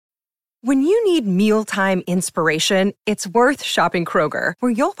When you need mealtime inspiration, it's worth shopping Kroger,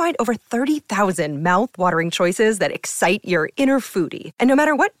 where you'll find over 30,000 mouth-watering choices that excite your inner foodie. And no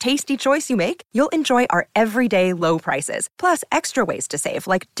matter what tasty choice you make, you'll enjoy our everyday low prices, plus extra ways to save,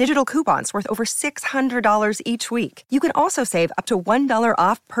 like digital coupons worth over $600 each week. You can also save up to $1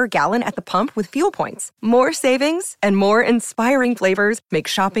 off per gallon at the pump with fuel points. More savings and more inspiring flavors make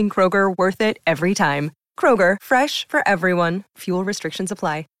shopping Kroger worth it every time. Kroger, fresh for everyone. Fuel restrictions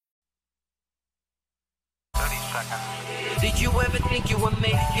apply. 30 seconds. Did you ever think you would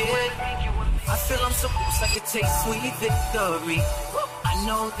make it? I feel I'm so close I could taste sweet victory. I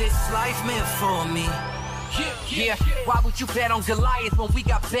know this life meant for me. Yeah, why would you bet on Goliath when we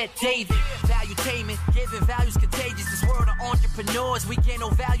got Bet David? Valuetainment, giving values contagious. This world of entrepreneurs, we get no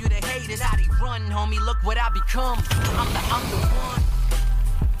value to haters. How they run, homie, look what I become. I'm the one.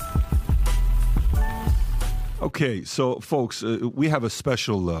 Okay, so folks, we have a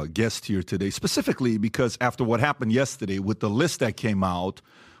special guest here today, specifically because after what happened yesterday with the list that came out.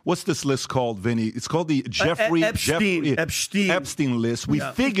 What's this list called, Vinny? It's called the Epstein list. We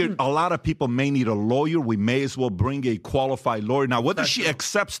figured a lot of people may need a lawyer. We may as well bring a qualified lawyer. Now, whether she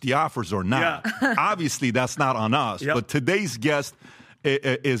accepts the offers or not, obviously that's not on us. But today's guest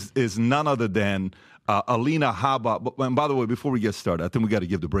is none other than Alina Habba. And by the way, before we get started, I think we got to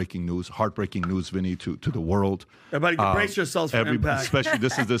give the breaking news, heartbreaking news, Vinny, to the world. Everybody brace yourselves for impact. Especially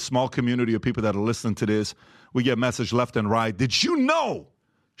this is this small community of people that are listening to this. We get message left and right. Did you know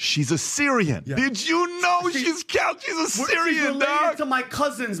she's a Syrian? Yeah. Did you know she's a Syrian, she's related to my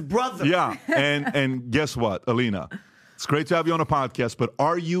cousin's brother. Yeah, and guess what, Alina? It's great to have you on a podcast, but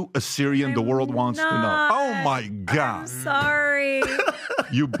are you a Syrian? The world wants to know. Oh, my God. I'm sorry.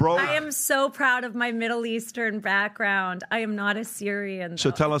 You broke. I am so proud of my Middle Eastern background. I am not a Syrian, though.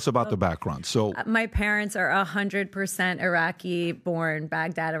 So tell us about the background. So my parents are 100% Iraqi-born,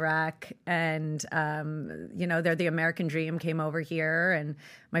 Baghdad, Iraq. And, they're the American dream, came over here. And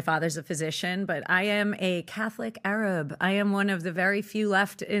my father's a physician. But I am a Catholic Arab. I am one of the very few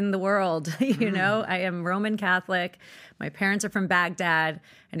left in the world. I am Roman Catholic. My parents are from Baghdad,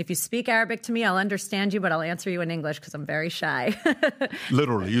 and if you speak Arabic to me, I'll understand you, but I'll answer you in English because I'm very shy.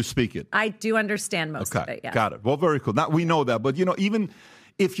 Literally, you speak it. I do understand most of it, yeah. Got it. Well, very cool. Now, we know that, but, even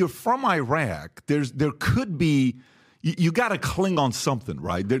if you're from Iraq, there could be, you got to cling on something,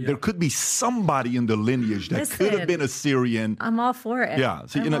 right? There could be somebody in the lineage that could have been a Syrian. I'm all for it. Yeah.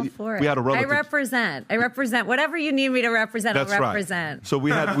 So, I'm all for it. We had a relative. I represent. Whatever you need me to represent, That's I'll represent. Right. So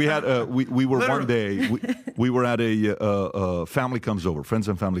we were one day, we were at a family comes over, friends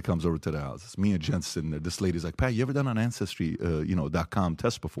and family comes over to the house. It's me and Jen sitting there. This lady's like, Pat, you ever done an Ancestry, .com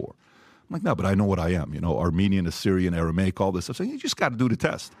test before? I'm like, no, but I know what I am, Armenian, Assyrian, Aramaic, all this stuff. So you just got to do the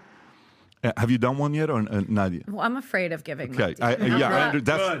test. Have you done one yet or not yet? Well, I'm afraid of giving. Okay,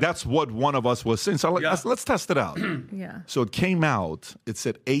 that's what one of us was saying. So let's test it out. Yeah. So it came out. It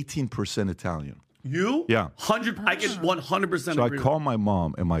said 18% Italian. You? Yeah. 100. I get 100%. So I called my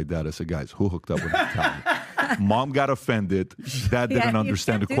mom and my dad. I said, guys, who hooked up with an Italian? Mom got offended. Dad didn't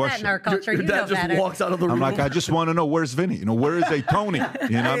understand the question. That in our culture. Your dad just walks out of the room. I'm like, I just want to know, where's Vinny? Where is a Tony?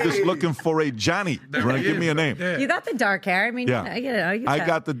 I'm just looking for a Johnny. Give me a name. You got the dark hair. I mean, I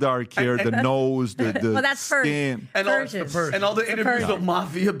got the dark hair, the nose, the well, that's skin. And all the interviews with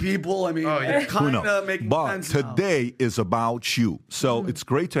mafia people. I mean, kind of making sense. But today is about you. So it's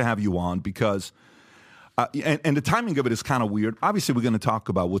great to have you on because... and the timing of it is kind of weird. Obviously, we're going to talk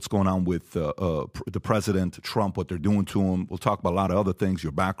about what's going on with the president, Trump, what they're doing to him. We'll talk about a lot of other things,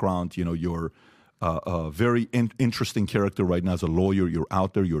 your background. You're a very interesting character right now as a lawyer. You're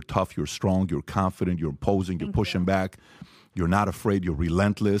out there. You're tough. You're strong. You're confident. You're imposing. You're pushing back. You're not afraid. You're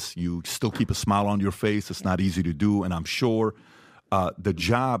relentless. You still keep a smile on your face. It's not easy to do. And I'm sure the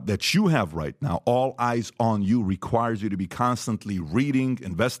job that you have right now, all eyes on you, requires you to be constantly reading,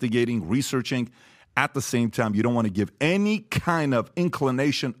 investigating, researching. At the same time, you don't want to give any kind of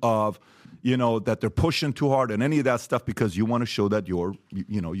inclination of, that they're pushing too hard and any of that stuff because you want to show that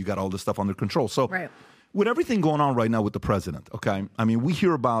you got all this stuff under control. So with everything going on right now with the president, okay, I mean, we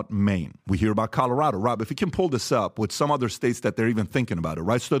hear about Maine. We hear about Colorado. Rob, if you can pull this up with some other states that they're even thinking about it,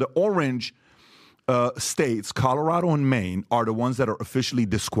 right? So the orange states, Colorado and Maine, are the ones that are officially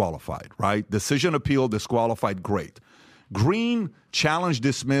disqualified, right? Decision appeal, disqualified, great. Green, challenge,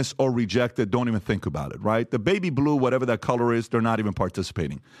 dismiss, or rejected, don't even think about it, right? The baby blue, whatever that color is, they're not even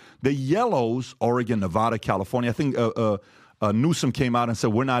participating. The yellows, Oregon, Nevada, California, I think Newsom came out and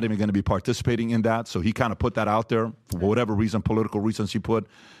said, we're not even going to be participating in that. So he kind of put that out there for whatever reason, political reasons he put.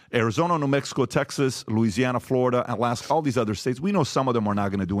 Arizona, New Mexico, Texas, Louisiana, Florida, Alaska, all these other states, we know some of them are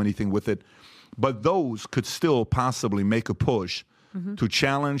not going to do anything with it. But those could still possibly make a push to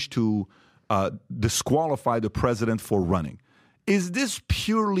challenge to disqualify the president for running. Is this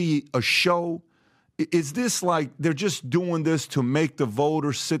purely a show? Is this like they're just doing this to make the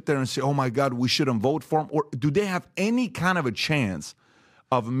voters sit there and say, oh, my God, we shouldn't vote for him? Or do they have any kind of a chance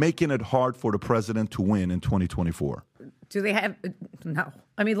of making it hard for the president to win in 2024? Do they have? No.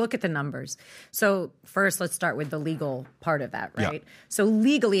 I mean, look at the numbers. So first, let's start with the legal part of that, right? Yeah. So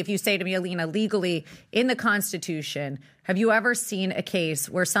legally, if you say to me, Alina, legally in the Constitution, have you ever seen a case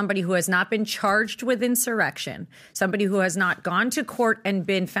where somebody who has not been charged with insurrection, somebody who has not gone to court and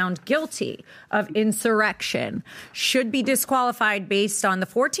been found guilty of insurrection, should be disqualified based on the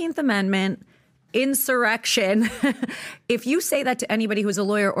 14th Amendment, insurrection? If you say that to anybody who's a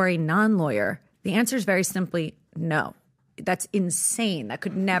lawyer or a non-lawyer, the answer is very simply no. That's insane. That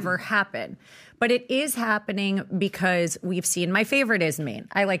could never happen. But it is happening because we've seen, my favorite is Maine.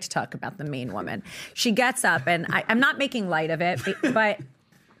 I like to talk about the Maine woman. She gets up, and I'm not making light of it, but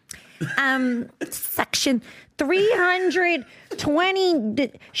Section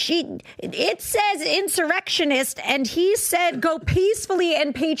 320, it says insurrectionist, and he said go peacefully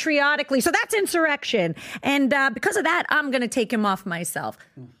and patriotically. So that's insurrection. And because of that, I'm going to take him off myself.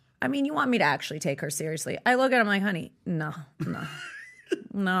 I mean, you want me to actually take her seriously? I look at him like, honey, no.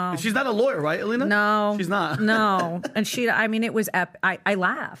 She's not a lawyer, right, Alina? No. She's not. No. And it was, I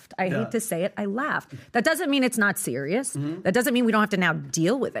laughed. I hate to say it. I laughed. That doesn't mean it's not serious. Mm-hmm. That doesn't mean we don't have to now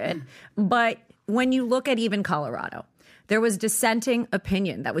deal with it. But when you look at even Colorado, there was dissenting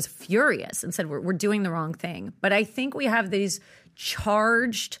opinion that was furious and said, we're doing the wrong thing. But I think we have these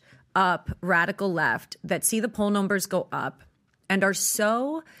charged up radical left that see the poll numbers go up and are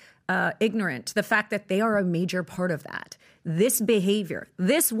so ignorant to the fact that they are a major part of that. This behavior,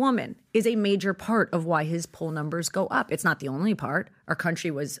 this woman is a major part of why his poll numbers go up. It's not the only part. Our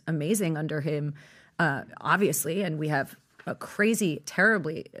country was amazing under him, obviously, and we have a crazy,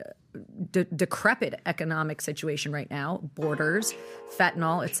 terribly decrepit economic situation right now, borders,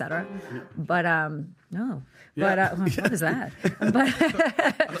 fentanyl, et cetera. But no. Yeah. But what is that?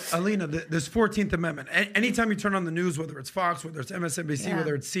 Alina, this 14th Amendment, anytime you turn on the news, whether it's Fox, whether it's MSNBC,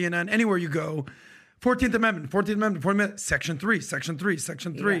 whether it's CNN, anywhere you go, 14th Amendment, Section 3,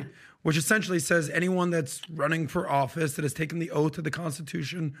 which essentially says anyone that's running for office that has taken the oath of the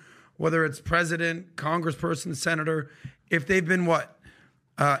Constitution, whether it's president, congressperson, senator, if they've been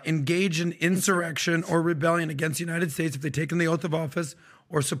engaged in insurrection or rebellion against the United States, if they've taken the oath of office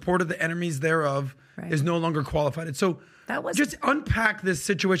or supported the enemies thereof, is no longer qualified. And so just unpack this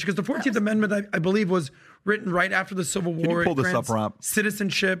situation, because the 14th Amendment, I believe, was written right after the Civil War. Can you pull this up, Rob?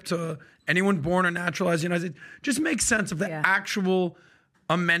 Citizenship to anyone born or naturalized in the United States. Just make sense of the actual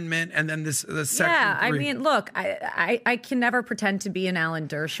amendment and then the section 3. I mean, look, I can never pretend to be an Alan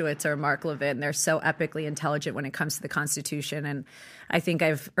Dershowitz or Mark Levin. They're so epically intelligent when it comes to the Constitution, and I think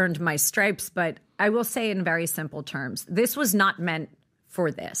I've earned my stripes. But I will say in very simple terms, this was not meant for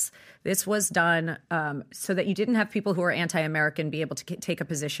this. This was done so that you didn't have people who are anti-American be able to take a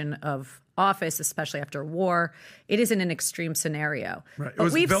position of office, especially after war. It is in an extreme scenario. Right. It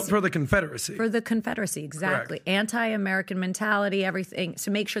was built for the Confederacy. For the Confederacy, exactly. Correct. Anti-American mentality, everything,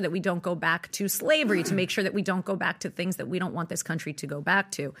 to make sure that we don't go back to slavery, to make sure that we don't go back to things that we don't want this country to go back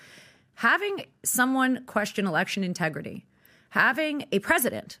to. Having someone question election integrity, having a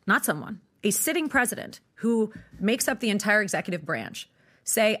president, not someone, a sitting president who makes up the entire executive branch,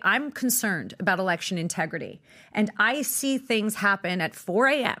 say, I'm concerned about election integrity, and I see things happen at 4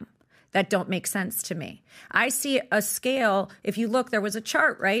 a.m. that don't make sense to me. I see a scale. If you look, there was a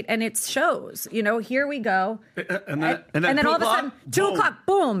chart, right? And it shows, here we go. And then all of a sudden, 2 o'clock,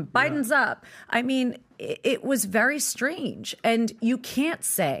 boom, Biden's up. I mean, it was very strange. And you can't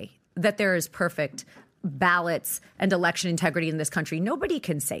say that there is perfect ballots and election integrity in this country. Nobody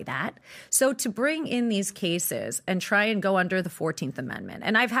can say that. So to bring in these cases and try and go under the 14th Amendment,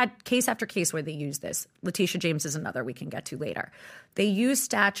 and I've had case after case where they use this. Letitia James is another we can get to later. They use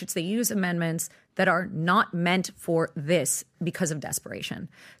statutes, they use amendments that are not meant for this because of desperation.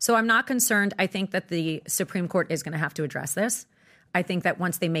 So I'm not concerned. I think that the Supreme Court is going to have to address this. I think that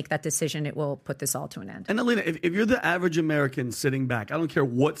once they make that decision, it will put this all to an end. And Alina, if you're the average American sitting back, I don't care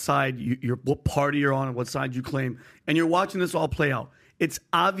what side what party you're on, or what side you claim, and you're watching this all play out, it's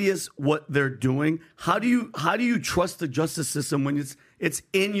obvious what they're doing. How do you trust the justice system when it's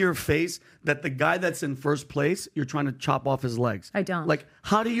in your face that the guy that's in first place, you're trying to chop off his legs? I don't. Like,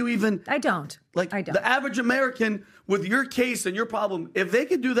 how do you even? I don't. I don't. The average American with your case and your problem, if they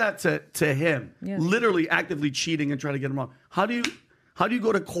could do that to him, literally actively cheating and trying to get him off, how do How do you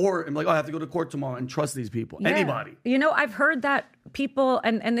go to court and be like, oh, I have to go to court tomorrow and trust these people? Yeah. Anybody. You know, I've heard that people,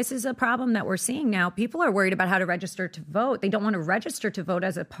 and this is a problem that we're seeing now, people are worried about how to register to vote. They don't want to register to vote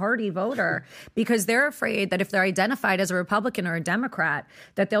as a party voter because they're afraid that if they're identified as a Republican or a Democrat,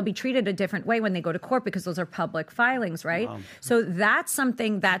 that they'll be treated a different way when they go to court because those are public filings, right? Wow. So that's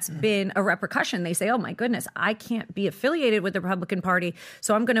something that's been a repercussion. They say, oh my goodness, I can't be affiliated with the Republican Party,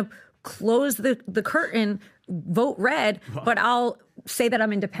 so I'm going to close the curtain, vote red, but I'll say that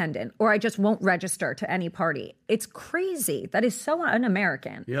I'm independent or I just won't register to any party. It's crazy. That is so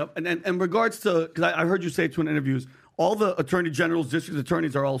un-American. Yep. And in regards to, because I heard you say to in interviews, all the attorney generals, district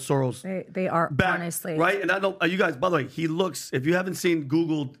attorneys are all Soros. They are, back, honestly. Right? And I know, you guys, by the way, he looks, if you haven't seen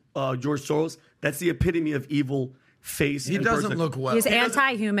Googled George Soros, that's the epitome of evil face. He doesn't look well. He's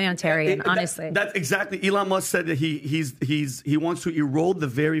anti-humanitarian, honestly. That's exactly. Elon Musk said that he wants to erode the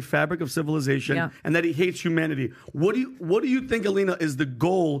very fabric of civilization and that he hates humanity. What do you think, Alina, is the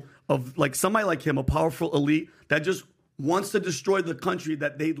goal of like somebody like him, a powerful elite that just wants to destroy the country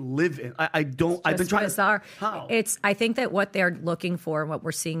that they live in? I've been trying bizarre. to. How? I think that what they're looking for, what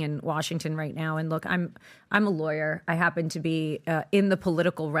we're seeing in Washington right now, and look, I'm a lawyer. I happen to be in the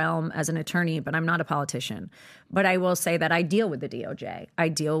political realm as an attorney, but I'm not a politician. But I will say that I deal with the DOJ. I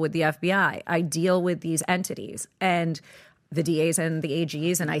deal with the FBI. I deal with these entities and the DAs and the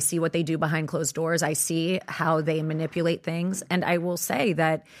AGs, and I see what they do behind closed doors. I see how they manipulate things. And I will say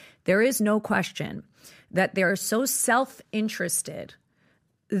that there is no question that they're so self-interested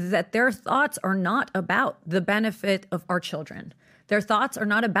that their thoughts are not about the benefit of our children. Their thoughts are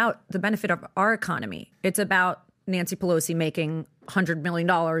not about the benefit of our economy. It's about Nancy Pelosi making $100 million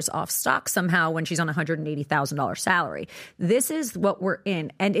off stock somehow when she's on a $180,000 salary. This is what we're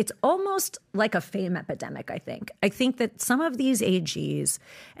in. And it's almost like a fame epidemic, I think. I think that some of these AGs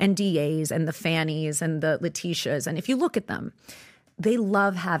and DAs and the Fannies and the Letitias, and if you look at them, they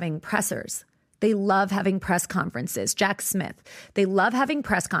love having pressers. They love having press conferences. Jack Smith, they love having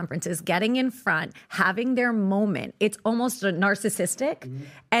press conferences, getting in front, having their moment. It's almost a narcissistic. Mm-hmm.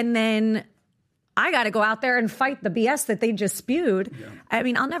 And then I got to go out there and fight the BS that they just spewed. Yeah. I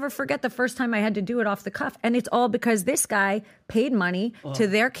mean, I'll never forget the first time I had to do it off the cuff. And it's all because this guy paid money to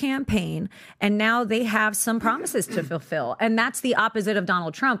their campaign. And now they have some promises to fulfill. And that's the opposite of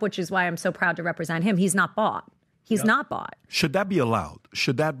Donald Trump, which is why I'm so proud to represent him. He's not bought. He's not bought. Should that be allowed?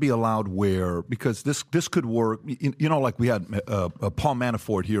 Should that be allowed where, because this could work, you know, like we had Paul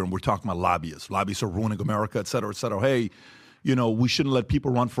Manafort here and we're talking about lobbyists. Lobbyists are ruining America, et cetera, et cetera. Hey, you know, we shouldn't let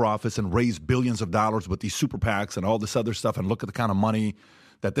people run for office and raise billions of dollars with these super PACs and all this other stuff and look at the kind of money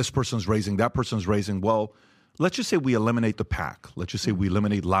that this person's raising, that person's raising. Well, let's just say we eliminate the PAC. Let's just say we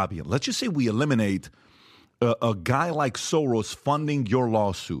eliminate lobbying. Let's just say we eliminate a guy like Soros funding your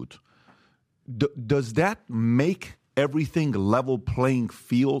lawsuit. Does that make everything level playing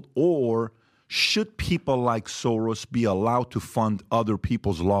field, or should people like Soros be allowed to fund other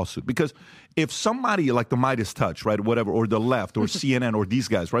people's lawsuit? Because if somebody like the Midas Touch, right, or whatever, or the left, or CNN, or these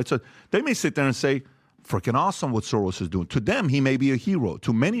guys, right, so they may sit there and say, freaking awesome what Soros is doing. To them, he may be a hero.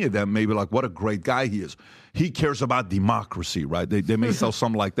 To many of them, maybe like, what a great guy he is. He cares about democracy, right? They may sell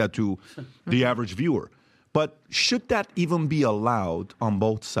something like that to the average viewer. But should that even be allowed on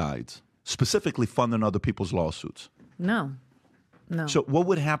both sides? Specifically funding other people's lawsuits? No. So what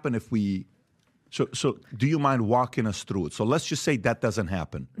would happen if we... So do you mind walking us through it? So let's just say that doesn't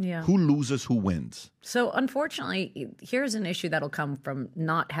happen. Yeah. Who loses, who wins? So unfortunately, here's an issue that'll come from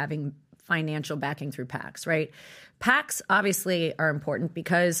not having financial backing through PACs, right? PACs obviously are important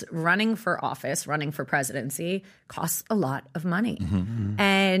because running for office, running for presidency costs a lot of money. Mm-hmm.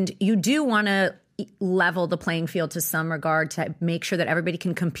 And you do want to level the playing field to some regard to make sure that everybody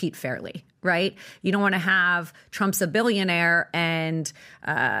can compete fairly, right? You don't want to have Trump's a billionaire and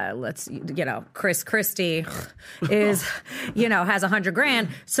Chris Christie is, has $100,000.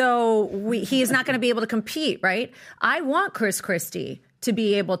 So he is not going to be able to compete, right? I want Chris Christie to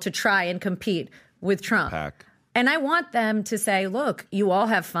be able to try and compete with Trump. PAC. And I want them to say, look, you all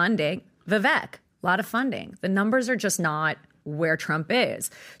have funding. Vivek, a lot of funding. The numbers are just not where Trump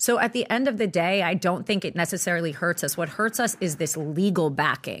is. So at the end of the day, I don't think it necessarily hurts us. What hurts us is this legal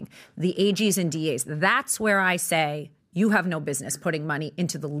backing, the AGs and DAs. That's where I say you have no business putting money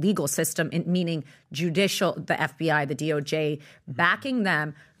into the legal system, meaning judicial, the FBI, the DOJ, backing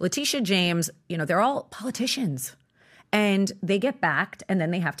them. Letitia James, they're all politicians. And they get backed, and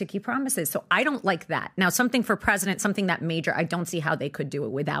then they have to keep promises. So I don't like that. Now, something for president, something that major, I don't see how they could do it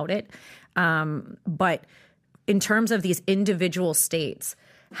without it. But in terms of these individual states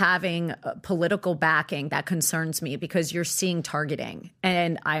having political backing that concerns me because you're seeing targeting,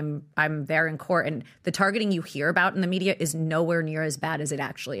 and I'm there in court, and the targeting you hear about in the media is nowhere near as bad as it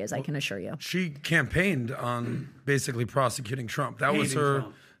actually is. I can assure you. She campaigned on basically prosecuting Trump. That was her.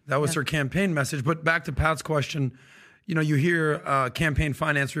 Trump. That was her campaign message. But back to Pat's question, you hear campaign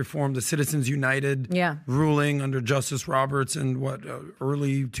finance reform, the Citizens United ruling under Justice Roberts in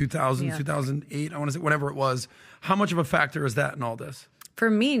early 2000s, 2008, I want to say, whatever it was. How much of a factor is that in all this?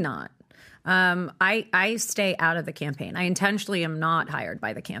 For me, not. I stay out of the campaign. I intentionally am not hired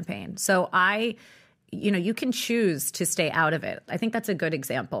by the campaign. So you can choose to stay out of it. I think that's a good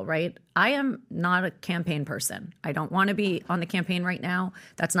example, right? I am not a campaign person. I don't want to be on the campaign right now.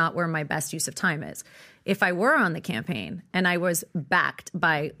 That's not where my best use of time is. If I were on the campaign and I was backed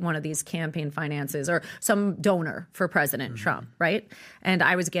by one of these campaign finances or some donor for President Trump, right? And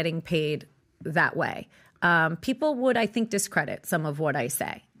I was getting paid that way, people would, I think, discredit some of what I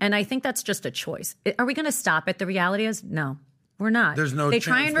say. And I think that's just a choice. Are we going to stop it? The reality is, no. We're not. There's no. They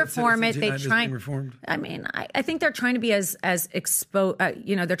try and reform it. They try. Reformed. I mean, I think they're trying to be as expose.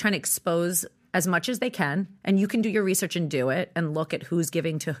 They're trying to expose as much as they can, and you can do your research and do it and look at who's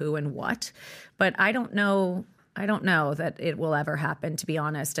giving to who and what. But I don't know. I don't know that it will ever happen, to be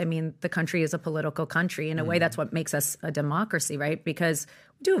honest. I mean, the country is a political country. In a way, that's what makes us a democracy, right? Because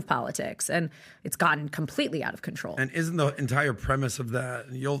we do have politics, and it's gotten completely out of control. And isn't the entire premise of that,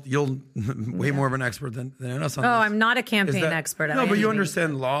 you'll way more of an expert than us on this. I'm not a campaign expert. No, but you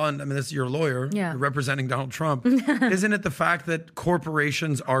understand law, and I mean, this is your lawyer. Yeah. You're representing Donald Trump. Isn't it the fact that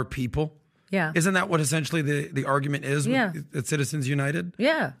corporations are people? Yeah. Isn't that what essentially the argument is at Citizens United?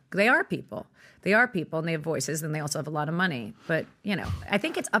 Yeah, they are people. They are people, and they have voices, and they also have a lot of money. But, I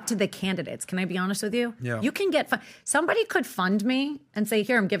think it's up to the candidates. Can I be honest with you? Yeah. You can get somebody could fund me and say,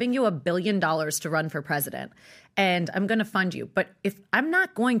 here, I'm giving you $1 billion to run for president, and I'm going to fund you. But if I'm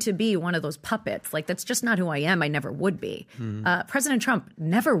not going to be one of those puppets, like, that's just not who I am. I never would be. President Trump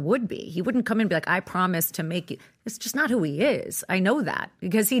never would be. He wouldn't come in and be like, I promise to make you. It's just not who he is. I know that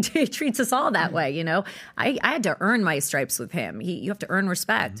because he treats us all that way. I had to earn my stripes with him. You have to earn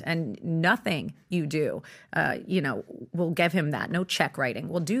respect, and nothing you do, will give him that. No check writing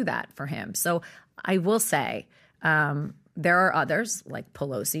will do that for him. So I will say there are others like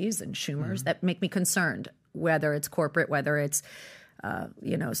Pelosi's and Schumer's that make me concerned, whether it's corporate, whether it's,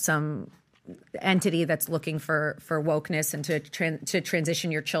 some entity that's looking for wokeness and to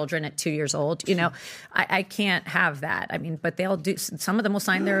transition your children at 2 years old. I can't have that. I mean, but they'll do. Some of them will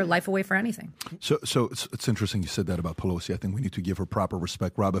sign their life away for anything. So it's interesting you said that about Pelosi. I think we need to give her proper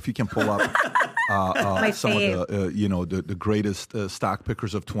respect. Rob, if you can pull up some of the the greatest stock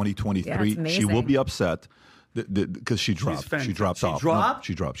pickers of 2023, she will be upset. Because she dropped. She dropped off. Dropped? No,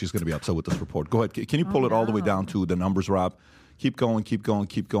 she dropped. She's going to be upset with this report. Go ahead. Can you pull it all the way down to the numbers, Rob? Keep going.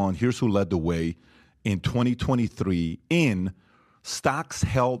 Here's who led the way in 2023 in stocks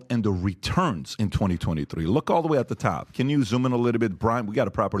held and the returns in 2023. Look all the way at the top. Can you zoom in a little bit? Brian, we got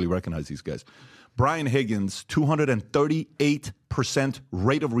to properly recognize these guys. Brian Higgins, 238%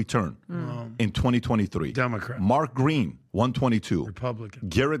 rate of return in 2023. Democrat. Mark Green, 122. Republican.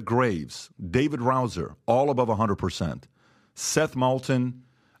 Garrett Graves, David Rouser, all above 100%. Seth Moulton,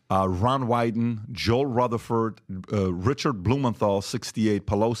 Ron Wyden, Joel Rutherford, Richard Blumenthal, 68,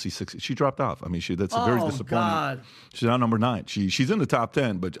 Pelosi, 60. She dropped off. I mean, that's very disappointing. God. She's not number 9. She's in the top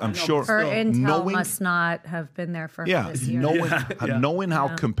 10, but I'm sure her intel must not have been there for her this year. Knowing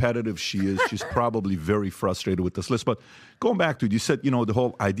how competitive she is, she's probably very frustrated with this list. But going back to it, you said, the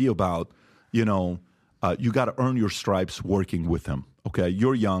whole idea about, you got to earn your stripes working with him. Okay,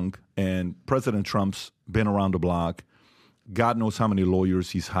 you're young, and President Trump's been around the block. God knows how many lawyers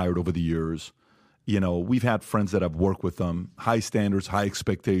he's hired over the years. We've had friends that have worked with him. High standards, high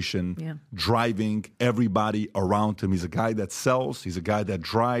expectation, driving everybody around him. He's a guy that sells. He's a guy that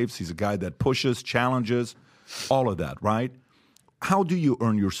drives. He's a guy that pushes, challenges, all of that, right? How do you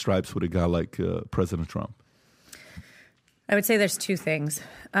earn your stripes with a guy like President Trump? I would say there's two things.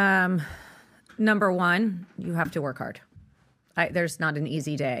 Number one, you have to work hard. There's not an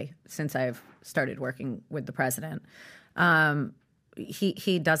easy day since I've started working with the president.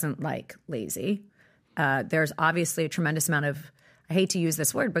 He doesn't like lazy. There's obviously a tremendous amount of, I hate to use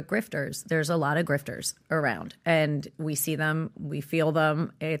this word, but grifters. There's a lot of grifters around, and we see them, we feel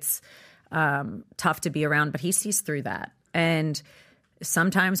them. It's tough to be around, but he sees through that. And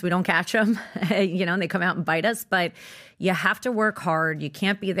sometimes we don't catch them, and they come out and bite us, but you have to work hard. You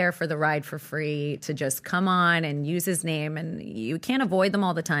can't be there for the ride for free to just come on and use his name, and you can't avoid them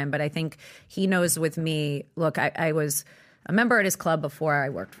all the time. But I think he knows with me, look, I was a member at his club before I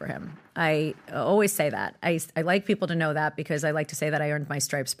worked for him. I always say that. I like people to know that because I like to say that I earned my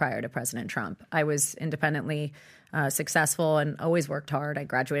stripes prior to President Trump. I was independently successful and always worked hard. I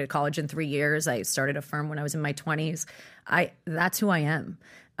graduated college in 3 years. I started a firm when I was in my 20s. That's who I am.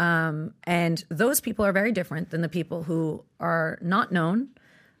 And those people are very different than the people who are not known,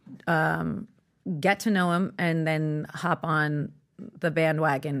 get to know him, and then hop on the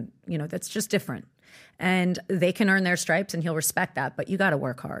bandwagon. That's just different. And they can earn their stripes and he'll respect that, but you got to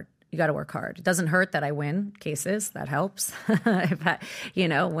work hard. You got to work hard. It doesn't hurt that I win cases. That helps.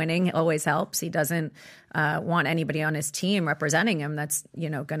 Winning always helps. He doesn't want anybody on his team representing him that's,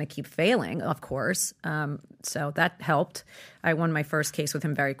 going to keep failing, of course. So that helped. I won my first case with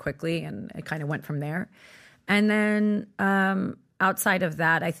him very quickly, and it kind of went from there. And then outside of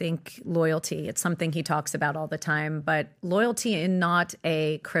that, I think loyalty. It's something he talks about all the time, but loyalty in not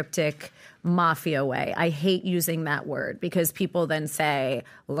a cryptic mafia way. I hate using that word because people then say,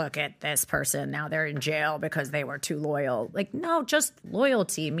 look at this person, now they're in jail because they were too loyal. Like, no, just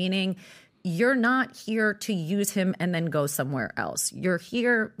loyalty, meaning you're not here to use him and then go somewhere else. You're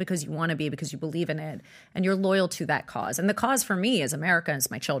here because you want to be, because you believe in it, and you're loyal to that cause. And the cause for me is America and it's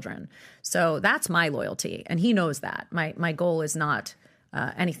my children. So that's my loyalty, and he knows that. My goal is not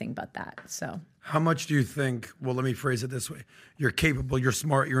anything but that. So how much do you think, well, let me phrase it this way. You're capable, you're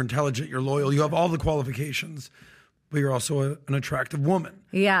smart, you're intelligent, you're loyal, you have all the qualifications, but you're also an attractive woman.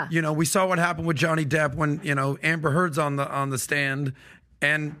 Yeah. We saw what happened with Johnny Depp when, Amber Heard's on the stand,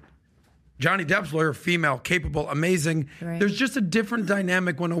 and Johnny Depp's lawyer, female, capable, amazing. Right. There's just a different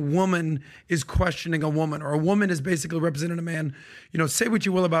dynamic when a woman is questioning a woman, or a woman is basically representing a man. Say what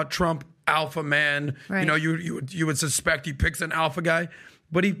you will about Trump, alpha man. Right. You would suspect he picks an alpha guy,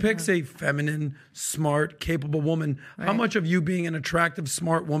 but he picks a feminine, smart, capable woman. Right. How much of you being an attractive,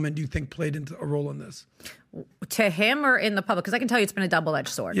 smart woman do you think played into a role in this? To him or in the public? Because I can tell you it's been a double-edged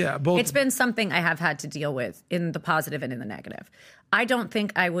sword. Yeah, both. It's been something I have had to deal with in the positive and in the negative. I don't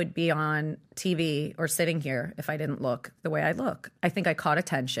think I would be on TV or sitting here if I didn't look the way I look. I think I caught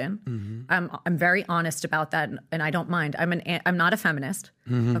attention. Mm-hmm. I'm very honest about that, and I don't mind. I'm not a feminist,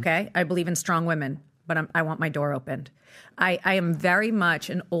 okay? I believe in strong women, but I want my door opened. I am very much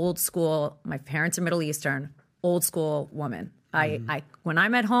an old school, my parents are Middle Eastern, old school woman. I when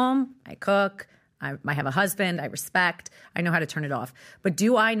I'm at home, I cook, I have a husband, I respect, I know how to turn it off. But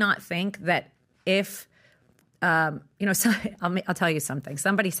do I not think that if, I'll tell you something.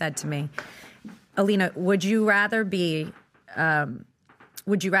 Somebody said to me, Alina, would you rather be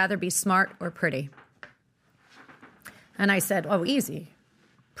smart or pretty? And I said, oh, easy,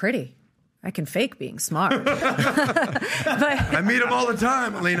 pretty. I can fake being smart. But, I meet them all the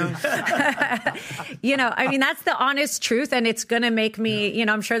time, Alina. That's the honest truth, and it's going to make me,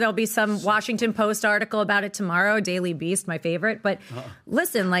 I'm sure there'll be some Washington Post article about it tomorrow, Daily Beast, my favorite. But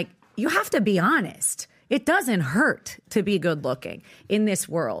listen, you have to be honest. It doesn't hurt to be good looking in this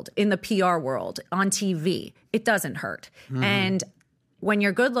world, in the PR world, on TV. It doesn't hurt. Mm-hmm. And when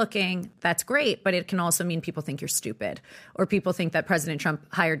you're good looking, that's great, but it can also mean people think you're stupid, or people think that President Trump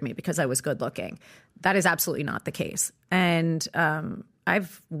hired me because I was good looking. That is absolutely not the case. And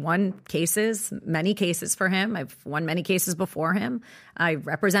I've won cases, many cases for him. I've won many cases before him. I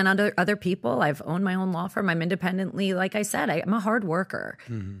represent other people. I've owned my own law firm. I'm independently, like I said, I'm a hard worker.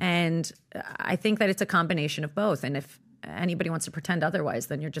 Mm-hmm. And I think that it's a combination of both. And if anybody wants to pretend otherwise,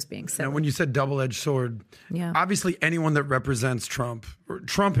 then you're just being silly. Now, when you said double-edged sword, obviously anyone that represents Trump, or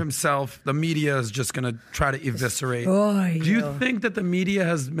Trump himself, the media is just going to try to eviscerate. Do you think that the media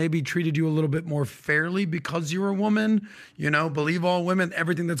has maybe treated you a little bit more fairly because you're a woman? Believe all women,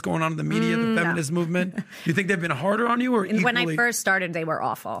 everything that's going on in the media, the feminist movement. Do you think they've been harder on you, or equally? When I first started, they were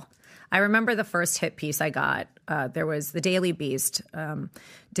awful. I remember the first hit piece I got. There was the Daily Beast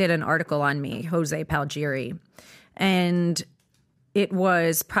did an article on me, Jose Palgieri. And it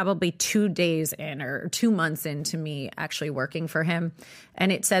was probably 2 days in, or 2 months into me actually working for him.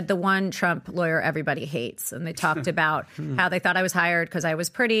 And it said the one Trump lawyer everybody hates. And they talked about how they thought I was hired because I was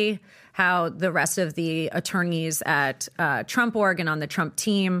pretty, how the rest of the attorneys at Trump Org and on the Trump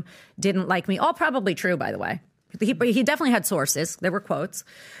team didn't like me. All probably true, by the way. He definitely had sources. There were quotes.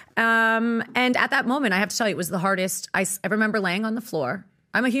 And at that moment, I have to tell you, it was the hardest. I remember laying on the floor.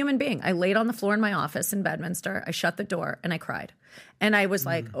 I'm a human being. I laid on the floor in my office in Bedminster. I shut the door and I cried. And I was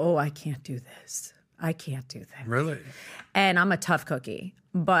like, oh, I can't do this. I can't do this. Really? And I'm a tough cookie.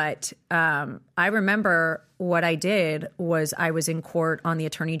 But I remember what I did was I was in court on the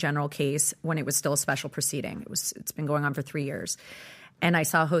Attorney General case when it was still a special proceeding. It's been going on for 3 years. And I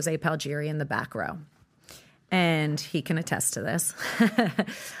saw Jose Palgieri in the back row. And he can attest to this.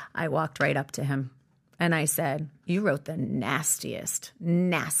 I walked right up to him. And I said, you wrote the nastiest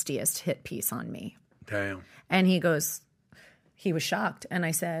hit piece on me. Damn. And he was shocked. And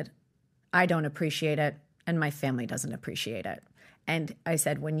I said, I don't appreciate it. And my family doesn't appreciate it. And I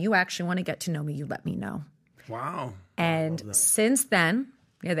said, when you actually want to get to know me, you let me know. Wow. And since then,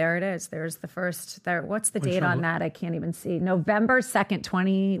 yeah, there it is. There's the first. There. What's the date on that? I can't even see. November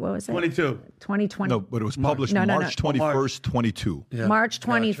 2nd, what was it? 2020. No, but it was published March 21st, 22. Yeah. March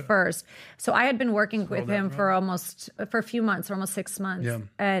 21st. So I had been working with him for a few months, almost 6 months. Yeah.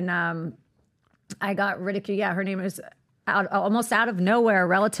 And I got ridiculed. Yeah, her name is almost out of nowhere,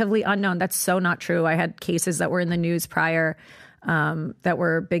 relatively unknown. That's so not true. I had cases that were in the news prior that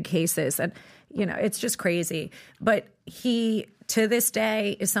were big cases. And, it's just crazy. But he, to this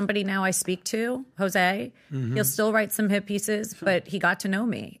day, is somebody now I speak to, Jose. Mm-hmm. He'll still write some hit pieces, but he got to know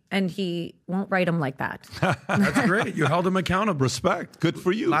me, and he won't write them like that. That's great. You held him accountable. Respect. Good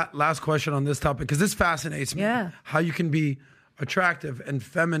for you. Last question on this topic, because this fascinates me. Yeah. How you can be attractive and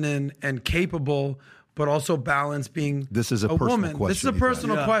feminine and capable, but also balance being this is a personal woman. Question. This is a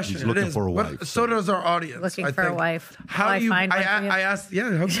personal question. He's looking it is. for a wife. But so does our audience. Looking for a wife. How do you? Find one for you? I asked.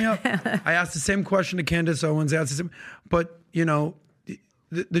 Yeah, hook me up. I asked the same question to Candace Owens. I asked the same, but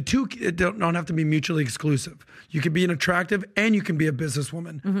the two don't have to be mutually exclusive. You can be an attractive and you can be a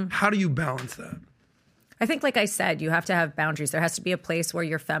businesswoman. Mm-hmm. How do you balance that? I think, like I said, you have to have boundaries. There has to be a place where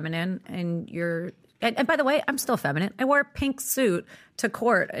you're feminine and you're. And by the way, I'm still feminine. I wore a pink suit to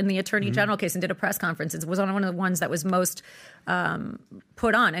court in the Attorney General case and did a press conference. It was one of the ones that was most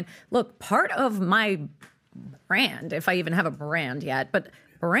put on. And look, part of my brand, if I even have a brand yet, but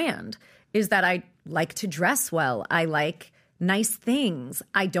brand is that I like to dress well. I like nice things.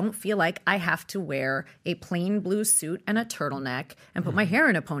 I don't feel like I have to wear a plain blue suit and a turtleneck and put my hair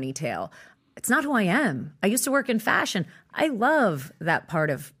in a ponytail. It's not who I am. I used to work in fashion. I love that part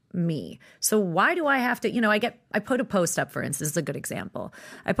of me. So why do I have to, I put a post up, for instance, this is a good example.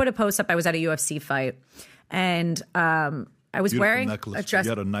 I put a post up. I was at a UFC fight and I was wearing a dress. You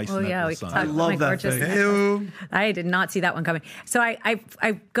had a nice necklace on. I love that thing. I did not see that one coming. So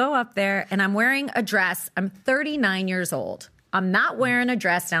I go up there and I'm wearing a dress. I'm 39 years old. I'm not wearing a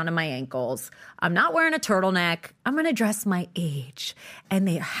dress down to my ankles. I'm not wearing a turtleneck. I'm going to dress my age. And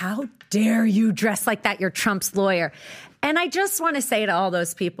how dare you dress like that? You're Trump's lawyer. And I just want to say to all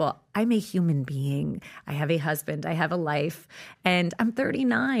those people, I'm a human being. I have a husband. I have a life. And I'm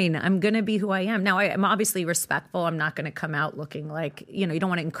 39. I'm going to be who I am. Now, I'm obviously respectful. I'm not going to come out looking like, you don't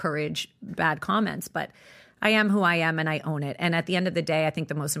want to encourage bad comments, but I am who I am and I own it. And at the end of the day, I think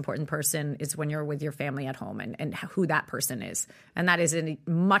the most important person is when you're with your family at home and who that person is. And that is a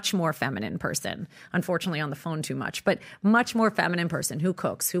much more feminine person, unfortunately on the phone too much, but much more feminine person who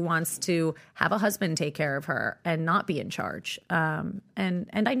cooks, who wants to have a husband take care of her and not be in charge. And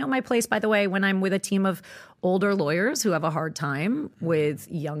I know my place, by the way, when I'm with a team of older lawyers who have a hard time with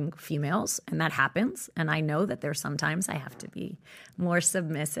young females, and that happens. And I know that there's sometimes I have to be more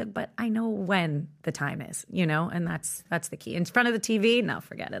submissive, but I know when the time is, and that's the key. In front of the TV, no,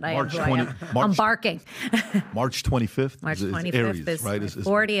 forget it. I'm barking. March 25th? March 25th Aries, is right? my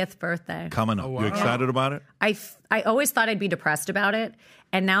 40th birthday. Coming up. Oh, wow. You excited about it? I always thought I'd be depressed about it.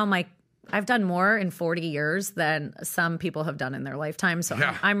 And now I'm like, I've done more in 40 years than some people have done in their lifetime. So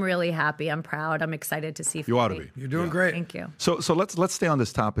yeah. I'm really happy. I'm proud. I'm excited to see. You ought to be. You're doing great. Thank you. So let's stay on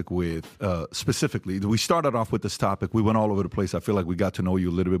this topic with specifically. We started off with this topic. We went all over the place. I feel like we got to know you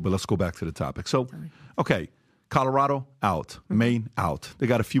a little bit, but let's go back to the topic. So, okay, Colorado out, Maine out. They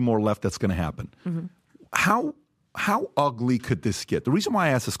got a few more left. That's going to happen. Mm-hmm. How ugly could this get? The reason why I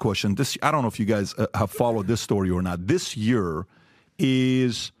asked this question, I don't know if you guys have followed this story or not. This year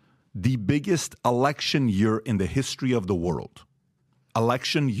is the biggest election year in the history of the world.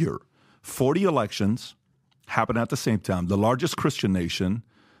 Election year. 40 elections happen at the same time. The largest Christian nation,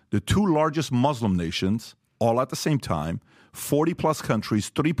 the two largest Muslim nations, all at the same time. 40-plus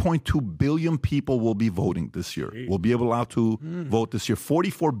countries, 3.2 billion people will be voting this year. Will be allowed to vote this year.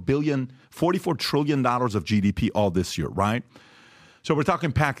 $44 trillion of GDP all this year, right? So we're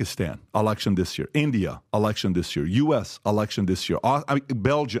talking Pakistan, election this year. India, election this year. U.S., election this year.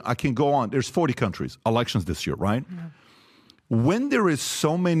 Belgium, I can go on. There's 40 countries, elections this year, right? Yeah. When there is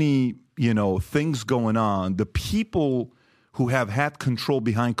so many, things going on, the people who have had control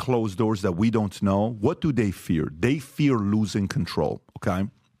behind closed doors that we don't know, what do they fear? They fear losing control, okay?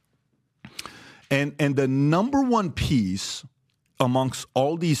 And the number one piece amongst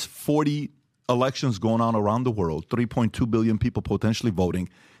all these 40 elections going on around the world, 3.2 billion people potentially voting,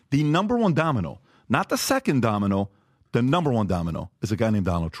 the number one domino, not the second domino, the number one domino is a guy named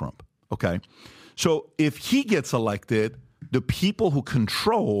Donald Trump, okay? So if he gets elected, the people who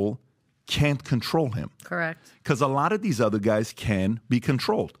control can't control him. Correct. Because a lot of these other guys can be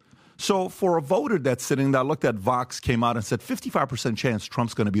controlled. So for a voter that's sitting there, looked at Vox, came out and said 55% chance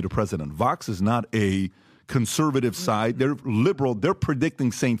Trump's going to be the president. Vox is not a conservative side. They're liberal. They're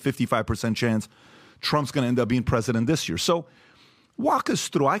predicting, saying 55% chance Trump's going to end up being president this year. So walk us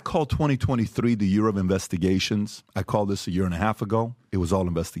through. I call 2023 the year of investigations. I called this a year and a half ago. It was all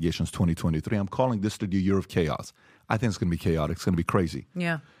investigations 2023. I'm calling this the year of chaos. I think it's going to be chaotic. It's going to be crazy.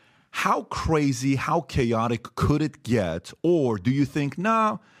 Yeah. How crazy, how chaotic could it get? Or do you think,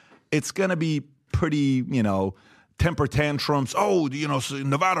 no, it's going to be pretty, temper tantrums. Oh, so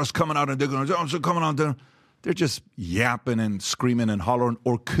Nevada's coming out and they're going to, coming out there. They're just yapping and screaming and hollering.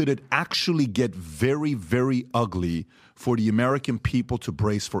 Or could it actually get very, very ugly for the American people to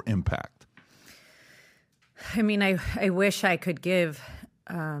brace for impact? I mean, I wish I could give,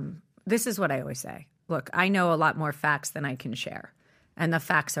 this is what I always say. Look, I know a lot more facts than I can share, and the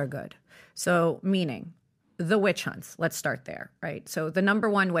facts are good. So, meaning the witch hunts, let's start there, right? So the number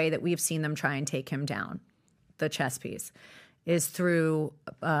one way that we've seen them try and take him down, the chess piece, is through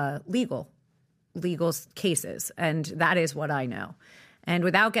legal cases, and that is what I know. And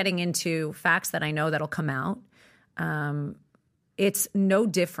without getting into facts that I know that'll come out, it's no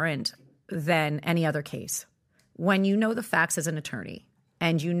different than any other case. When you know the facts as an attorney,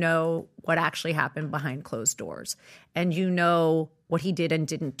 and you know what actually happened behind closed doors, and you know what he did and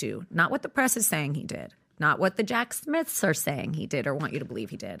didn't do, not what the press is saying he did, not what the Jack Smiths are saying he did or want you to believe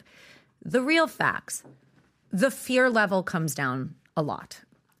he did, the real facts, the fear level comes down a lot.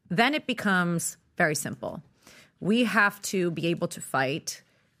 Then it becomes very simple. We have to be able to fight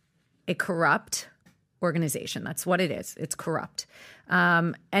a corrupt organization. That's what it is. It's corrupt.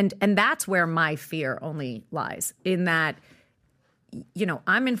 And that's where my fear only lies, in that,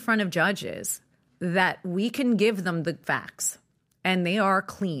 I'm in front of judges that we can give them the facts and they are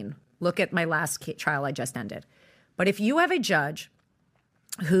clean. Look at my last trial I just ended. But if you have a judge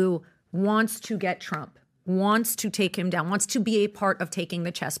who wants to get Trump, wants to take him down, wants to be a part of taking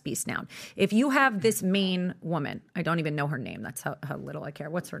the chess piece down. If you have this main woman, I don't even know her name. That's how little I care.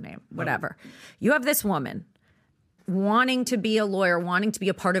 What's her name? Whatever. You have this woman wanting to be a lawyer, wanting to be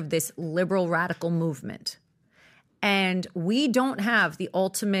a part of this liberal radical movement. And we don't have the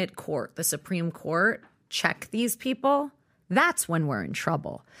ultimate court, the Supreme Court, check these people. That's when we're in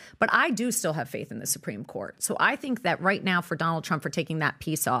trouble. But I do still have faith in the Supreme Court. So I think that right now for Donald Trump, for taking that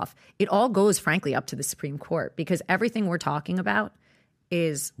piece off, it all goes, frankly, up to the Supreme Court, because everything we're talking about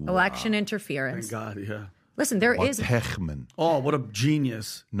is election interference. Thank God, yeah. Listen, there is. Techman. Oh, what a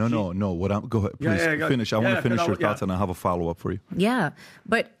genius. No. Go ahead. Please finish. I want to finish your thoughts, and I have a follow-up for you. Yeah,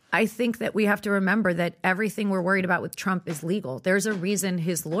 but I think that we have to remember that everything we're worried about with Trump is legal. There's a reason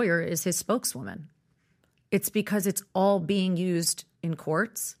his lawyer is his spokeswoman. It's because it's all being used in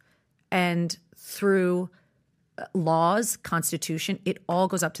courts and through laws, Constitution. It all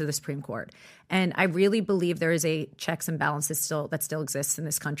goes up to the Supreme Court. And I really believe there is a checks and balances that still exists in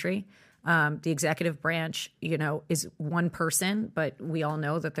this country. The executive branch, is one person, but we all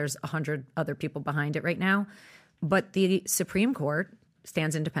know that there's 100 other people behind it right now. But the Supreme Court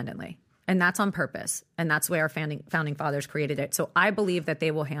stands independently. And that's on purpose. And that's why our founding fathers created it. So I believe that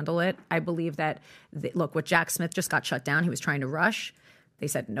they will handle it. I believe that, look, what Jack Smith just got shut down. He was trying to rush. They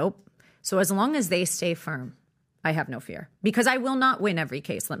said, nope. So as long as they stay firm, I have no fear. Because I will not win every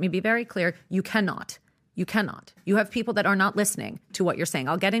case. Let me be very clear. You cannot. You cannot. You have people that are not listening to what you're saying.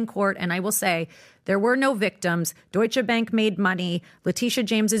 I'll get in court and I will say there were no victims. Deutsche Bank made money. Letitia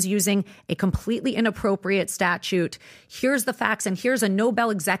James is using a completely inappropriate statute. Here's the facts, and here's a Nobel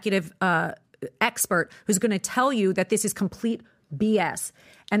executive expert who's going to tell you that this is complete BS.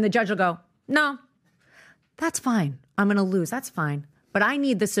 And the judge will go, no, that's fine. I'm going to lose. That's fine. But I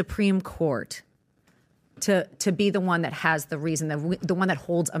need the Supreme Court to be the one that has the reason, the one that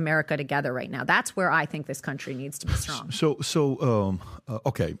holds America together right now. That's where I think this country needs to be strong.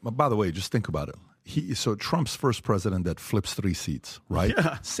 Okay. By the way, just think about it. So Trump's first president that flips 3 seats, right?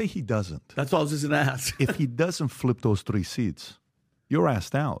 Yeah. Say he doesn't. That's all I was just going to ask. If he doesn't flip those 3 seats, you're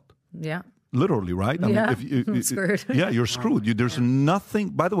asked out. Yeah. Literally, right? I mean, if screwed. Yeah, you're screwed. There's nothing,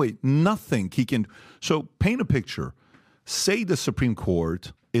 by the way, nothing he can. So paint a picture. Say the Supreme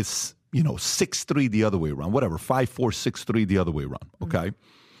Court is 6-3 the other way around, whatever, 5-4, 6-3 the other way around, okay?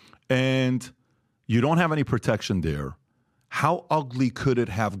 And you don't have any protection there. How ugly could it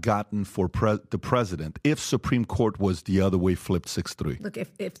have gotten for the president if Supreme Court was the other way, flipped 6-3? Look,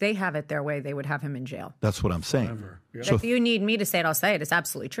 if they have it their way, they would have him in jail. That's what I'm saying. Yeah. So if you need me to say it, I'll say it. It's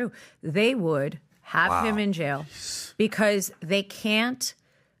absolutely true. They would have him in jail because they can't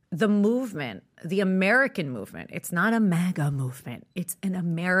the movement, the American movement, it's not a MAGA movement. It's an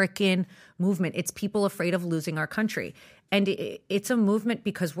American movement. It's people afraid of losing our country. And it's a movement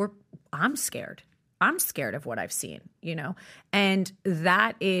because I'm scared. I'm scared of what I've seen, and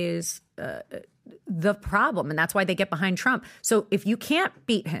that is the problem. And that's why they get behind Trump. So if you can't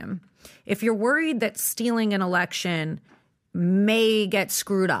beat him, if you're worried that stealing an election may get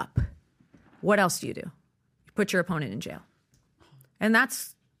screwed up, what else do? You put your opponent in jail. And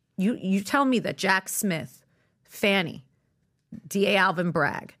that's, you tell me that Jack Smith, Fannie, D.A. Alvin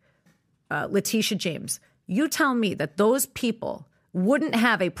Bragg, Letitia James, you tell me that those people wouldn't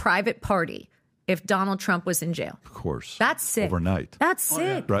have a private party if Donald Trump was in jail. Of course. That's sick. Overnight. That's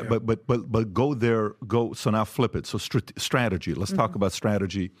sick. Right, but go there, so now flip it. So strategy, let's talk about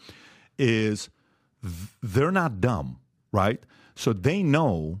strategy, is they're not dumb, right? So they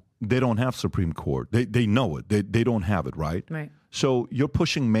know they don't have Supreme Court. They know it. They don't have it, right? Right. So you're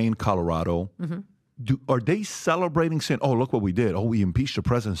pushing Maine, Colorado. Are they celebrating, saying, "Oh, look what we did! Oh, we impeached the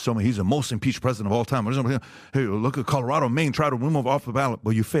president. He's the most impeached president of all time." Hey, look at Colorado, Maine. Try to remove off the ballot,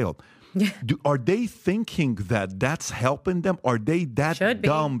 but you failed. Are they thinking that that's helping them? Are they that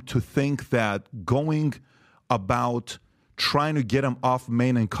dumb to think that going about trying to get them off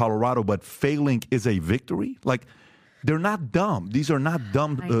Maine and Colorado, but failing is a victory? Like, they're not dumb. These are not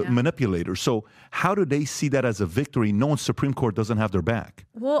dumb manipulators. So how do they see that as a victory, knowing Supreme Court doesn't have their back?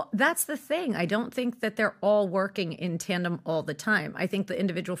 Well, that's the thing. I don't think that they're all working in tandem all the time. I think the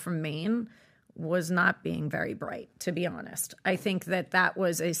individual from Maine was not being very bright, to be honest. I think that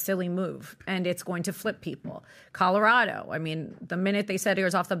was a silly move, and it's going to flip people. Colorado, I mean, the minute they said he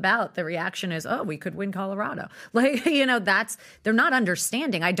was off the ballot, the reaction is, oh, we could win Colorado. Like, they're not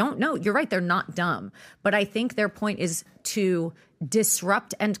understanding. I don't know. You're right. They're not dumb. But I think their point is to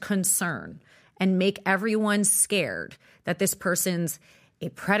disrupt and concern and make everyone scared that this person's a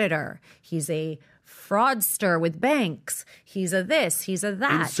predator. He's a fraudster with banks. He's a this, he's a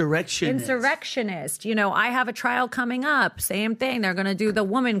that. Insurrectionist. I have a trial coming up. Same thing. They're going to do the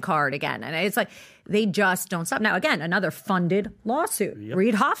woman card again. And it's like, they just don't stop. Now, again, another funded lawsuit. Yep.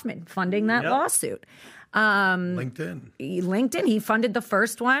 Reid Hoffman funding that lawsuit. LinkedIn, he funded the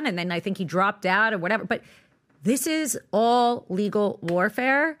first one, and then I think he dropped out or whatever. But this is all legal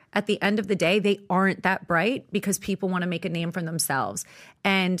warfare. At the end of the day, they aren't that bright because people want to make a name for themselves.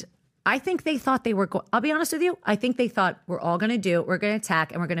 And I think they thought they were I'll be honest with you. I think they thought we're all going to do it. We're going to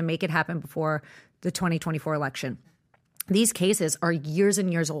attack and we're going to make it happen before the 2024 election. These cases are years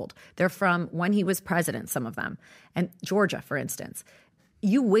and years old. They're from when he was president, some of them. And Georgia, for instance.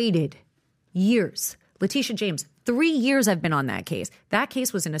 You waited years. Letitia James, 3 years I've been on that case. That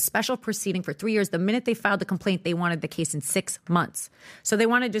case was in a special proceeding for 3 years. The minute they filed the complaint, they wanted the case in 6 months. So they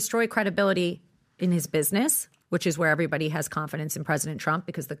want to destroy credibility in his business, which is where everybody has confidence in President Trump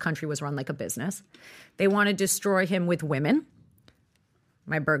because the country was run like a business. They want to destroy him with women.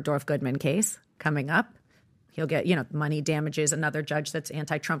 My Bergdorf Goodman case coming up. He'll get, money damages, another judge that's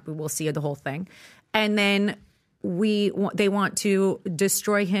anti-Trump. We will see the whole thing. And then they want to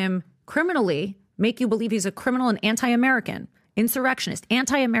destroy him criminally, make you believe he's a criminal and anti-American, insurrectionist,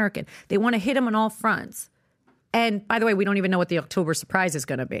 anti-American. They want to hit him on all fronts. And by the way, we don't even know what the October surprise is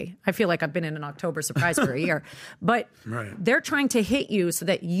going to be. I feel like I've been in an October surprise for a year. But they're trying to hit you so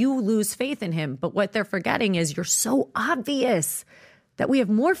that you lose faith in him. But what they're forgetting is you're so obvious that we have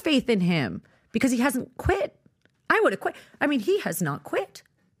more faith in him because he hasn't quit. I would have quit. I mean, he has not quit.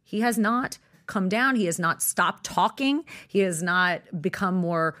 He has not come down. He has not stopped talking. He has not become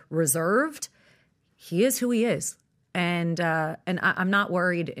more reserved. He is who he is. And I'm not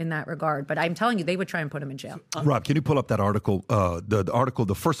worried in that regard, but I'm telling you, they would try and put him in jail. Rob, can you pull up that article?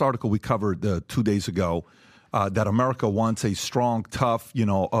 The first article we covered 2 days ago, that America wants a strong, tough. You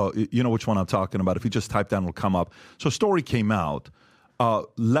know which one I'm talking about. If you just type that, it'll come up. So a story came out.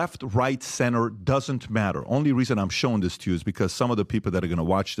 Left, right, center doesn't matter. Only reason I'm showing this to you is because some of the people that are going to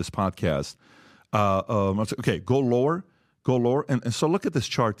watch this podcast. Okay, go lower, and so look at this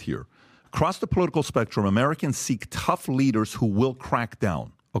chart here. Across the political spectrum, Americans seek tough leaders who will crack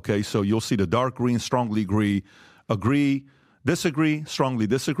down. Okay, so you'll see the dark green, strongly agree, disagree, strongly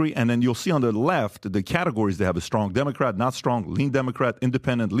disagree. And then you'll see on the left, the categories they have a strong Democrat, not strong, lean Democrat,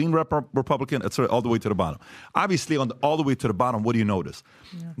 independent, lean Republican, etc., all the way to the bottom. Obviously, all the way to the bottom, what do you notice?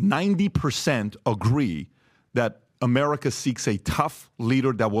 90% agree that America seeks a tough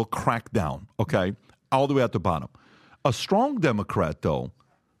leader that will crack down, okay, all the way at the bottom. A strong Democrat, though,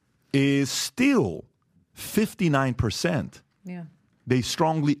 is still 59%. Yeah. They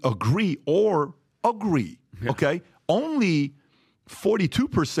strongly agree, okay? Only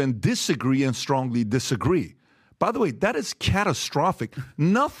 42% disagree and strongly disagree. By the way, that is catastrophic.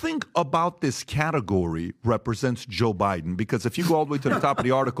 Nothing about this category represents Joe Biden, because if you go all the way to the top of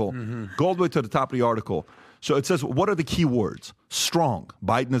the article, go all the way to the top of the article. So it says, what are the key words? Strong.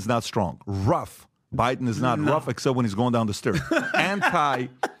 Biden is not strong. Rough. Biden is not rough except when he's going down the stairs.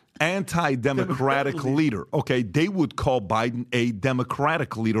 Anti-democratic leader. Okay, they would call Biden a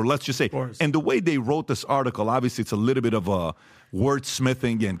democratic leader, let's just say. And the way they wrote this article, obviously it's a little bit of a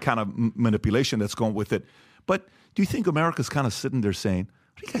wordsmithing and kind of manipulation that's going with it. But do you think America's kind of sitting there saying,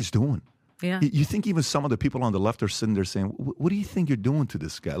 what are you guys doing? Yeah. You think even some of the people on the left are sitting there saying, what do you think you're doing to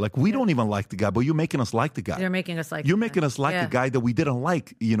this guy? Like, we don't even like the guy, but you're making us like the guy. You're making us like the guy that we didn't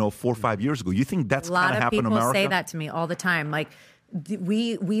like, 4 or 5 years ago. You think that's kind of happened in America? A lot of people say that to me all the time. Like,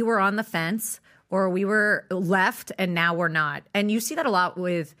 we were on the fence, or we were left, and now we're not. And you see that a lot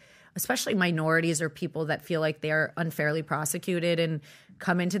with especially minorities or people that feel like they're unfairly prosecuted and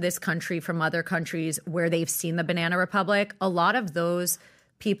come into this country from other countries where they've seen the Banana Republic. A lot of those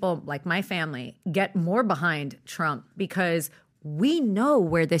people, like my family, get more behind Trump because we know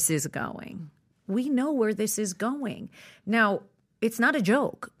where this is going. We know where this is going. Now, it's not a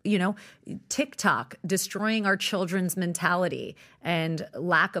joke, TikTok destroying our children's mentality and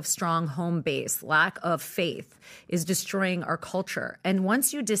lack of strong home base, lack of faith is destroying our culture. And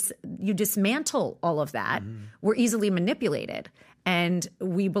once you dismantle all of that, we're easily manipulated. And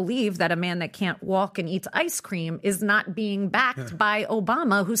we believe that a man that can't walk and eats ice cream is not being backed by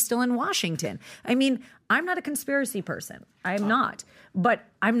Obama, who's still in Washington. I mean, I'm not a conspiracy person. I'm not. But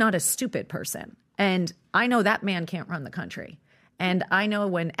I'm not a stupid person. And I know that man can't run the country. And I know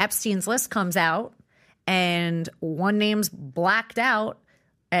when Epstein's list comes out and one name's blacked out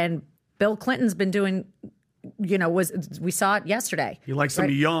and Bill Clinton's been doing, we saw it yesterday. He likes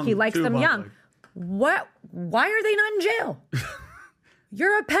them young. He likes them young. Why are they not in jail?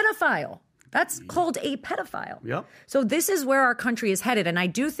 You're a pedophile. That's called a pedophile. Yep. So this is where our country is headed. And I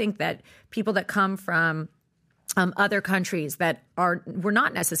do think that people that come from other countries that were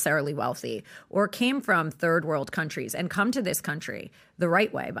not necessarily wealthy or came from third world countries and come to this country the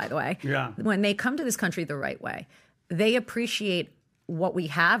right way, by the way. Yeah. When they come to this country the right way, they appreciate what we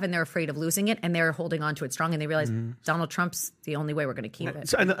have and they're afraid of losing it and they're holding on to it strong and they realize Donald Trump's the only way we're going to keep it.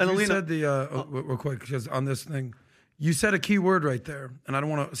 So, and you Alina, said real quick, because on this thing, you said a key word right there, and I don't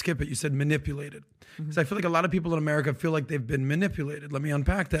want to skip it. You said manipulated. Because I feel like a lot of people in America feel like they've been manipulated. Let me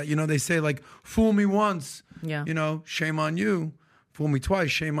unpack that. They say like, fool me once, shame on you. Fool me twice,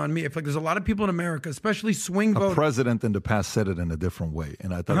 shame on me. I feel like there's a lot of people in America, especially swing voters. A president in the past said it in a different way,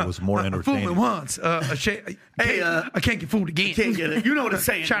 and I thought it was more entertaining. Fool me once. I can't get fooled again. Can't get it. You know what it's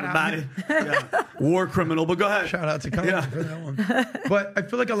saying, Shout everybody. Yeah. War criminal, but go ahead. Shout out to Colin for that one. But I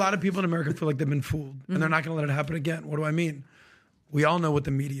feel like a lot of people in America feel like they've been fooled, and they're not going to let it happen again. What do I mean? We all know what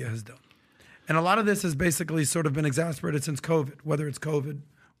the media has done. And a lot of this has basically sort of been exasperated since COVID, whether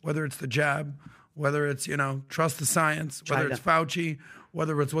it's the jab, whether it's, trust the science, whether it's Fauci,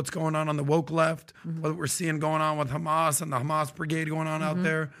 whether it's what's going on the woke left, whether we're seeing going on with Hamas and the Hamas brigade going on out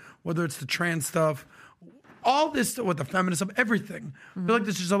there, whether it's the trans stuff, all this with the feminism, everything. I feel like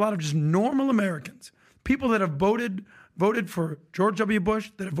there's just a lot of just normal Americans, people that have voted for George W.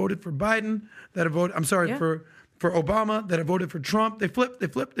 Bush, that have voted for Biden, that have voted, for Obama, that have voted for Trump. They flip.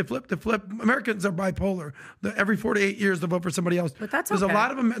 Americans are bipolar. Every 4 to 8 years they vote for somebody else. But that's There's okay. a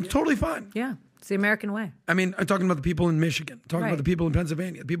lot of them. It's totally fine. Yeah, it's the American way. I mean, I'm talking about the people in Michigan, about the people in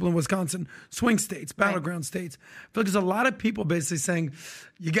Pennsylvania, the people in Wisconsin, swing states, battleground states. I feel like there's a lot of people basically saying,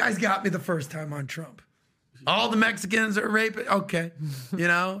 you guys got me the first time on Trump. All the Mexicans are raping. Okay.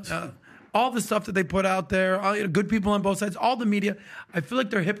 All the stuff that they put out there, good people on both sides, all the media. I feel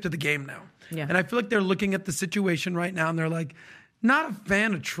like they're hip to the game now. Yeah. And I feel like they're looking at the situation right now and they're like, not a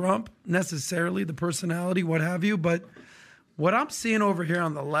fan of Trump necessarily, the personality, what have you, but what I'm seeing over here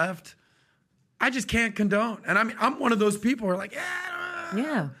on the left, I just can't condone. And I mean, I'm one of those people who are like,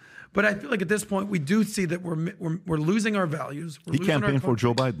 Yeah. But I feel like at this point we do see that we're losing our values. He campaigned for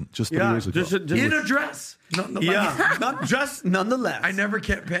Joe Biden just 3 years ago. In a dress. Not just nonetheless. I never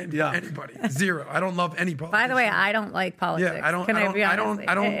campaigned for anybody. Zero. I don't love any politics. By the way, I don't like politics. Yeah, I don't. Can I don't. be I honest?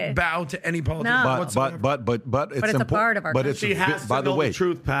 don't bow to any politics No. whatsoever. But it's a part of our But it's country. She has to by the know way, the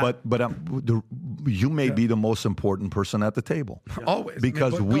truth, Pat. But you may be the most important person at the table. Always.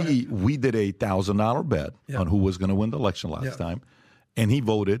 Because I mean, we did a $1,000 bet on who was going to win the election last time, and he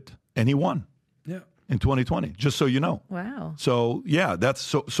voted and he won. Yeah. In 2020, just so you know. Wow. So that's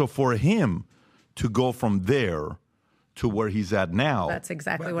so for him to go from there to where he's at now. That's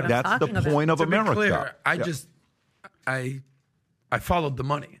exactly what I'm that's talking the about. point of to America. Be clear, I followed the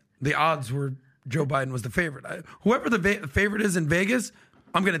money. The odds were Joe Biden was the favorite. Whoever the favorite is in Vegas,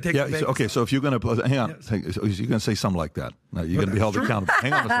 I'm going to take the Vegas. So if you're going to hang on, you're going to say something like that. No, you're going to be held accountable.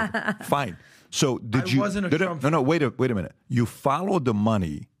 Hang on a second. Fine. So did you? Wasn't a Trump no. Wait a minute. You followed the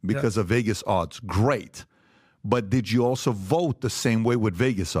money because of Vegas odds. Great, but did you also vote the same way with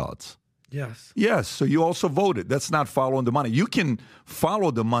Vegas odds? Yes. Yes, so you also voted. That's not following the money. You can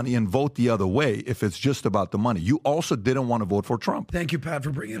follow the money and vote the other way if it's just about the money. You also didn't want to vote for Trump. Thank you, Pat,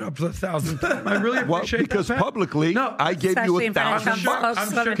 for bringing it up for the 1,000th time. I really appreciate because that, Pat. publicly, I gave you $1,000.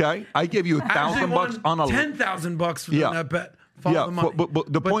 I'm sure. Okay, I gave you $1,000 on a $10,000 for that bet. Follow the money.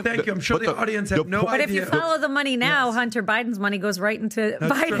 But the point. Thank you. I'm sure the audience have no idea. But if you follow the money now, Hunter Biden's money goes right into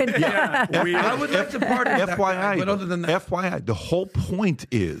Biden. Yeah. I would like to partner with that guy, but other than that. FYI, the whole point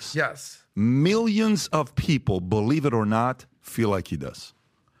is millions of people, believe it or not, feel like he does.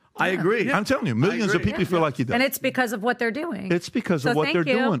 I agree. I'm telling you, millions of people feel like he does. And it's because of what they're doing. It's because of what they're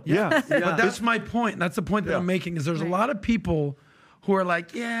doing. Yeah. But that's my point. That's the point that I'm making is there's a lot of people who are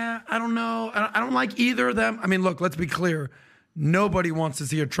like, I don't know. I don't like either of them. I mean, look, let's be clear. Nobody wants to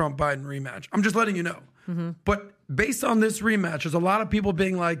see a Trump-Biden rematch. I'm just letting you know. Mm-hmm. But based on this rematch, there's a lot of people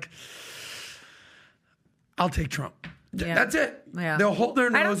being like, I'll take Trump. Yeah. That's it. Yeah. They'll hold their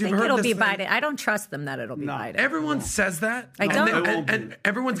nose. I don't think it'll be Biden. I don't trust them that it'll be Biden. Everyone says that. I don't. And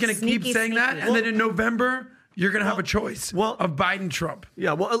everyone's going to keep saying that. And then in November, you're going to have a choice of Biden-Trump.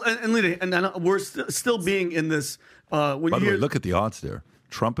 Yeah, well, and Lina, and we're still being in this. By the way, look at the odds there.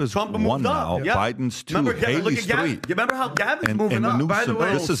 Trump is one now. Yeah. Biden's 2. Haley's 3. You remember how Gavin's moving up? By the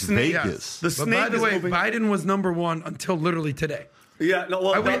way, this is Vegas. By the way, Biden was number 1 until literally today. Yeah, no.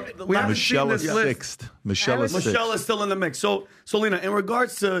 Well, Michelle is 6th. Michelle is still in the mix. So, Lina, in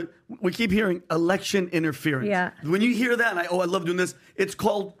regards to, we keep hearing election interference. Yeah. When you hear that, and I love doing this. It's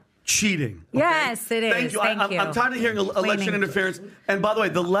called cheating. Okay? Yes, it is. Thank you. Thank you. I'm tired of hearing election interference. And by the way,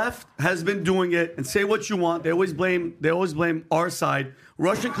 the left has been doing it. And say what you want, they always blame our side.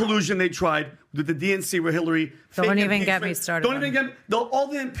 Russian collusion, they tried with the DNC with Hillary. Don't even get me started. Don't even get me. All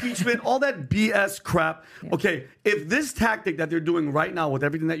the impeachment, all that BS crap. Yeah. Okay, if this tactic that they're doing right now with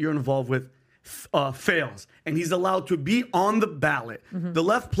everything that you're involved with fails, and he's allowed to be on the ballot, the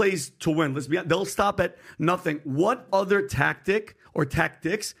left plays to win. They'll stop at nothing. What other tactic or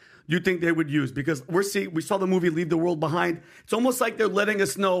tactics do you think they would use? Because we saw the movie Leave the World Behind. It's almost like they're letting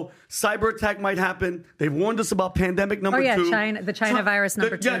us know cyber attack might happen. They've warned us about pandemic number 2. The China virus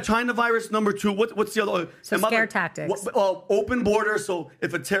number 2. Yeah, China virus number 2. What's the other? So scare tactics. Open border. So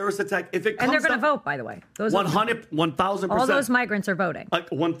if a terrorist attack, if it comes, and they're going to vote, by the way. 1,000%. All those migrants are voting. Like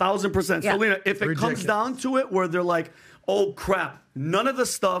 1,000%. So Lina, if it comes down to it, where they're like, oh crap, none of the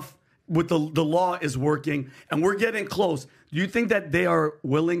stuff with the law is working, and we're getting close. Do you think that they are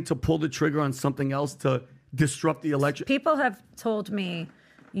willing to pull the trigger on something else to disrupt the election? People have told me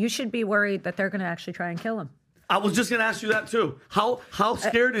you should be worried that they're going to actually try and kill him. I was just going to ask you that too. How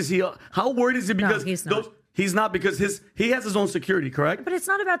scared is he? How worried is he? Because he's not. He's not, because he has his own security, correct? But it's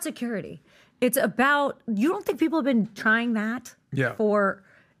not about security. It's about, you don't think people have been trying that for...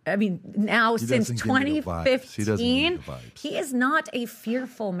 I mean, now since 2015, he is not a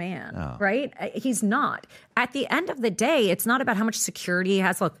fearful man, right? He's not. At the end of the day, it's not about how much security he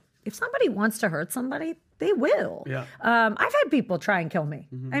has. Look, if somebody wants to hurt somebody, they will. Yeah. I've had people try and kill me.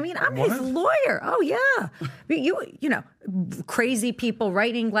 I mean, I'm his lawyer. Oh yeah. You know, crazy people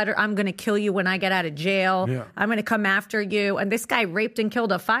writing letter. I'm going to kill you when I get out of jail. Yeah. I'm going to come after you. And this guy raped and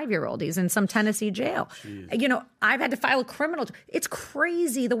killed a 5-year-old. He's in some Tennessee jail. Jeez. You know, I've had to file a criminal. It's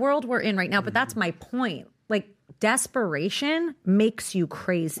crazy the world we're in right now. But that's my point. Like, desperation makes you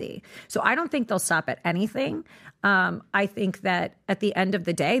crazy. So I don't think they'll stop at anything. I think that at the end of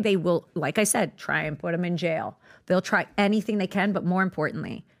the day, they will, like I said, try and put him in jail. They'll try anything they can. But more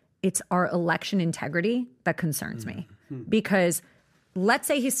importantly, it's our election integrity that concerns me. Because let's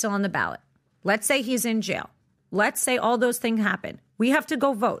say he's still on the ballot. Let's say he's in jail. Let's say all those things happen. We have to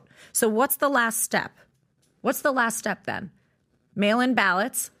go vote. So what's the last step? What's the last step then? Mail-in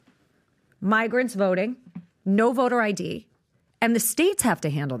ballots, migrants voting, no voter ID, and the states have to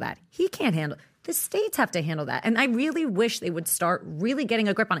handle that. He can't handle it. The states have to handle that. And I really wish they would start really getting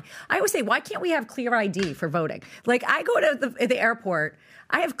a grip on it. I always say, why can't we have clear ID for voting? Like, I go to the airport,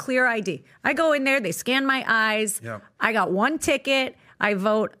 I have clear ID. I go in there, they scan my eyes. Yep. I got one ticket. I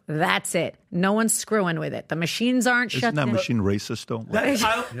vote. That's it. No one's screwing with it. The machines aren't shut down. Isn't that machine racist, though?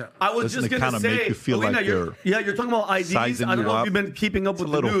 I was just going to say, make you feel Alina, like you're talking about IDs. I don't know if you've been keeping up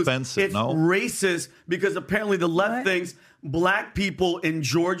with the news. Offensive, it's racist because apparently the left thinks black people in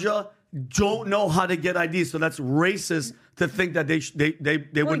Georgia don't know how to get IDs. So that's racist to think that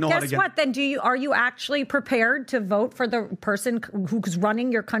they would know how to get. Guess what? Then are you actually prepared to vote for the person who's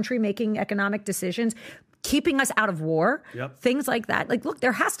running your country, making economic decisions? keeping us out of war, things like that. Like, look,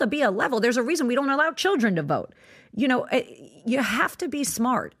 there has to be a level. There's a reason we don't allow children to vote. You know, you have to be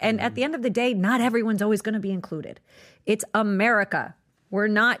smart. And at the end of the day, not everyone's always going to be included. It's America. We're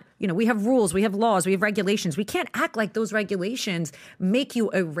not, you know, we have rules, we have laws, we have regulations. We can't act like those regulations make you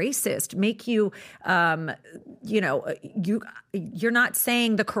a racist, make you, you're not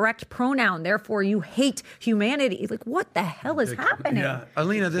saying the correct pronoun, therefore you hate humanity. Like, what the hell is happening? Yeah,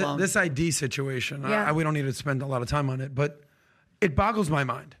 Alina, this ID situation, we don't need to spend a lot of time on it, but it boggles my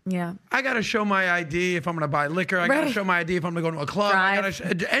mind. Yeah. I got to show my ID if I'm going to buy liquor. I got to show my ID if I'm going to go to a club. I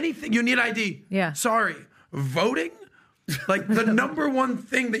gotta anything, you need ID. Yeah. Sorry. Voting? Like, the number one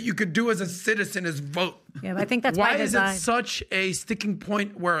thing that you could do as a citizen is vote. Yeah, I think that's why by design. is it such a sticking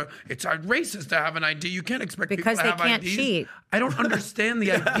point where it's racist to have an ID? You can't expect because people to have IDs. Because they can't cheat. I don't understand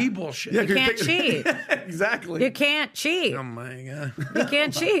the ID bullshit. You can't cheat. Exactly. You can't cheat. Oh my God. You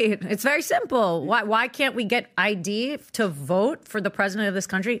can't cheat. It's very simple. Why can't we get ID to vote for the president of this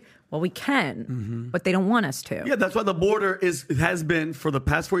country? Well, we can, but they don't want us to. Yeah, that's why the border has been for the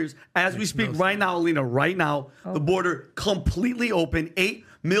past 4 years. As we speak right now, Alina, the border completely open, 8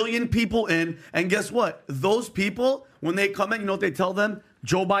 million people in. And guess what? Those people, when they come in, you know what they tell them?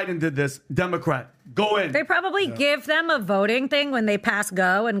 Joe Biden did this, Democrat. Go in. They probably give them a voting thing when they pass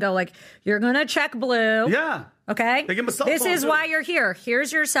go and go like, you're going to check blue. Yeah. Okay? They give them a cell this phone, is too. why you're here.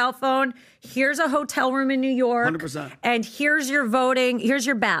 Here's your cell phone. Here's a hotel room in New York. 100%. And here's your voting. Here's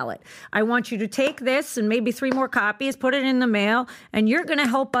your ballot. I want you to take this and maybe 3 more copies, put it in the mail, and you're going to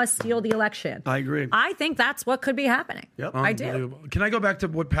help us steal the election. I agree. I think that's what could be happening. Yep. I do. Can I go back to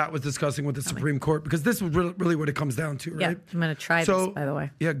what Pat was discussing with the Supreme Court? Because this is really what it comes down to, right? Yeah, I'm going to try this, by the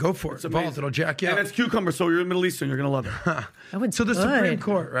way. Yeah, go for it. Vault, it'll jack you And up. it's cucumber, so you're Middle Eastern. You're going to love it. So the Supreme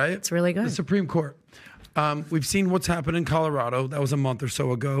Court, right? It's really good. The Supreme Court. We've seen what's happened in Colorado. That was a month or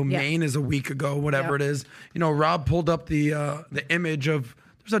so ago. Yeah. Maine is a week ago, whatever it is. You know, Rob pulled up the image of,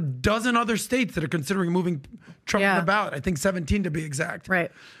 there's a dozen other states that are considering moving Trump on the ballot. I think 17 to be exact.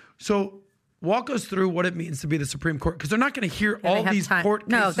 Right. So walk us through what it means to be the Supreme Court, because they're not going to hear all these time. court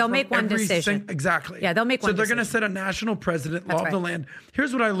No, cases. they'll make from one every decision. Exactly. Yeah, they'll make one So they're going to decision. set a national precedent, That's law of the right. land.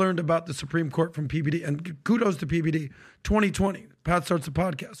 Here's what I learned about the Supreme Court from PBD, and kudos to PBD. 2020, Pat starts the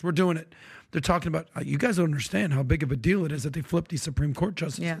podcast. We're doing it. They're talking about, you guys don't understand how big of a deal it is that they flipped these Supreme Court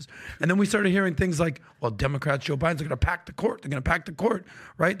justices. Yeah. And then we started hearing things like, well, Democrats, Joe Biden's going to pack the court. They're going to pack the court,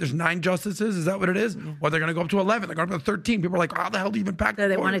 right? There's 9 justices. Is that what it is? Well, they're going to go up to 11. They're going up to 13. People are like, how the hell do you even pack the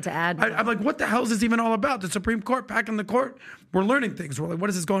they court? wanted to add more. I'm like, what the hell is this even all about? The Supreme Court packing the court? We're learning things. We're like, what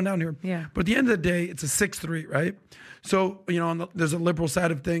is this going down here? Yeah. But at the end of the day, it's a 6-3, right? So, you know, there's a liberal side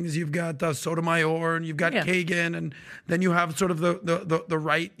of things. You've got Sotomayor, and you've got Kagan, and then you have sort of the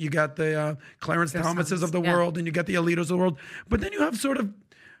right. You got the Clarence Thomases of the world, and you got the Alitos of the world. But then you have sort of,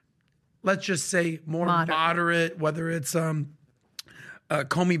 let's just say, more moderate, whether it's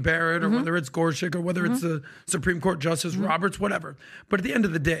Comey Barrett, or whether it's Gorsuch, or whether it's the Supreme Court Justice Roberts, whatever. But at the end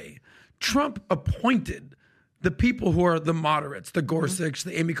of the day, Trump appointed the people who are the moderates, the Gorsuch,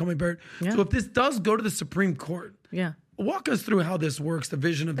 the Amy Coney Barrett. Yeah. So if this does go to the Supreme Court, walk us through how this works, the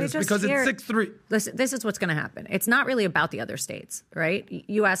vision of this, because it's 6-3. Listen, this is what's going to happen. It's not really about the other states, right?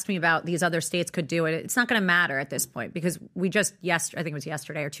 You asked me about these other states could do it. It's not going to matter at this point, because we just, I think it was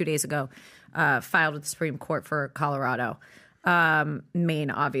yesterday or 2 days ago, filed with the Supreme Court for Colorado.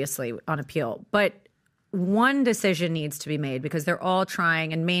 Maine, obviously, on appeal. But one decision needs to be made, because they're all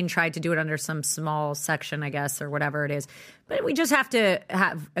trying, and Maine tried to do it under some small section, I guess, or whatever it is. But we just have to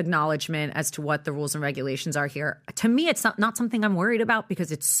have acknowledgement as to what the rules and regulations are here. To me, it's not something I'm worried about,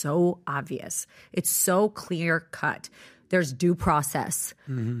 because it's so obvious. It's so clear cut. There's due process.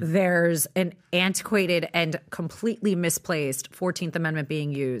 There's an antiquated and completely misplaced 14th Amendment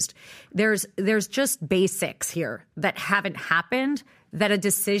being used. There's just basics here that haven't happened, that a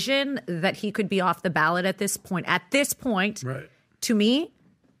decision that he could be off the ballot at this point, Right. to me,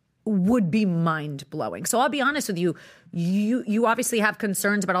 would be mind-blowing. So I'll be honest with you. You obviously have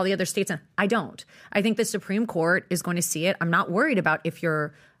concerns about all the other states, and I don't. I think the Supreme Court is going to see it. I'm not worried about if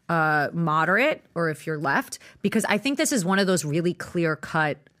you're moderate or if you're left, because I think this is one of those really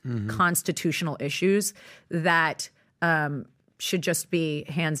clear-cut constitutional issues that should just be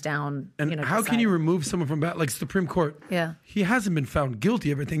hands down. And how can you remove someone from like Supreme Court? Yeah. He hasn't been found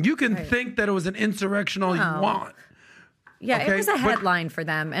guilty of everything. You can think that it was an insurrection all you want. Yeah, Okay, it was a but- headline for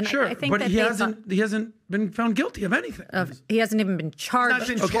them, and Sure, I think but that he hasn't been found guilty of anything. he hasn't even been charged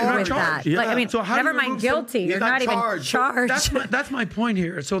been with charged. that. Yeah. Like, I mean, So how do never you mind remove guilty. He's You're not not even charged. charged. That's my point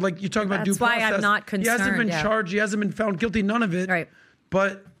here. So like you talk about due That's why process. I'm not He hasn't concerned, been yeah. charged. He hasn't been found guilty. None of it. Right.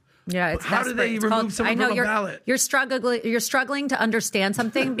 But Yeah, it's How do desperate. they It's remove called- someone I know from a ballot? You're struggling to understand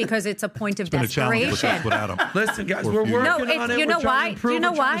something because it's a point of Been a challenge with desperation. Adam. Listen, guys, We're we're feuding. working No, on it's- it. you know we're trying why? to improve. Do you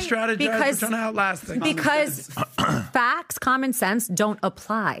know we're trying why? to strategize. Because- we're trying to outlast things. Because facts, common sense don't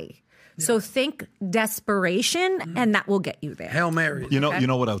apply. So think desperation, and that will get you there. Hail Mary. You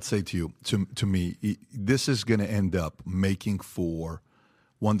know what I would say to you, to me, this is going to end up making for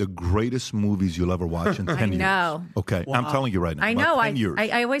one of the greatest movies you'll ever watch in 10 years. know. Okay, I'm telling you right now. I about know. 10 years.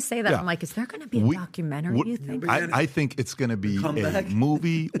 I always say that. Yeah. I'm like, is there going to be a documentary, you think? I think it's going to be a Comeback.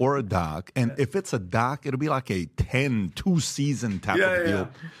 movie or a doc. And if it's a doc, it'll be like a 2-season type of deal.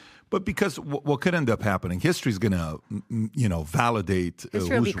 But because what could end up happening, history's going to, validate.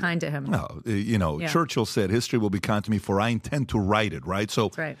 History will be kind to him. No, Yeah. Churchill said, history will be kind to me for I intend to write it, right? So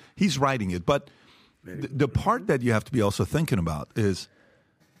That's right. he's writing it. But the part that you have to be also thinking about is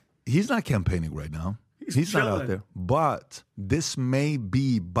he's not campaigning right now. He's not out chilling. there. But this may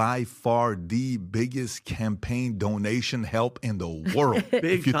be by far the biggest campaign donation help in the world,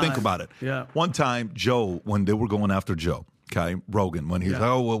 if you think time. about it. Yeah. One time, Joe, when they were going after Joe, Rogan, when he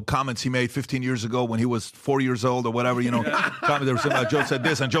was, comments he made 15 years ago when he was 4 years old or whatever, comments there was something about Joe said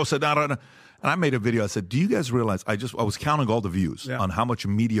this and Joe said that. And I made a video. I said, do you guys realize, I was counting all the views on how much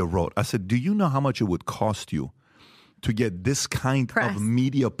media wrote. I said, do you know how much it would cost you to get this kind Press. of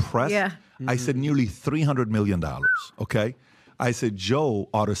media press? Yeah. I said nearly $300 million, okay? I said, Joe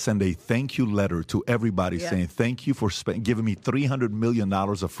ought to send a thank you letter to everybody saying, thank you for giving me $300 million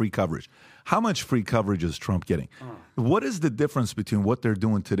of free coverage. How much free coverage is Trump getting? What is the difference between what they're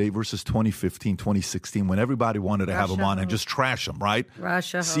doing today versus 2015, 2016, when everybody wanted to have him on and just trash him, right?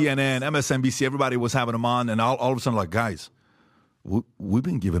 Russia CNN, MSNBC, everybody was having him on, and all of a sudden, like, guys, we've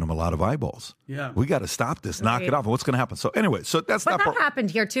been giving him a lot of eyeballs. Yeah. We got to stop this, knock it off. What's going to happen? So anyway, so that's But not that happened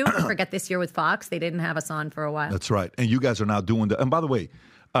here, too. Don't forget this year with Fox. They didn't have us on for a while. That's right. And you guys are now doing that. And by the way,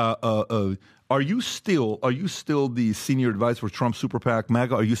 are you still the senior advisor for Trump Super PAC,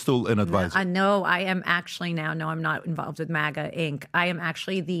 MAGA? Are you still an advisor? No, I am actually now. No, I'm not involved with MAGA Inc. I am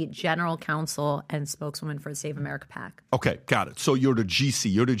actually the general counsel and spokeswoman for the Save America PAC. Okay, got it. So you're the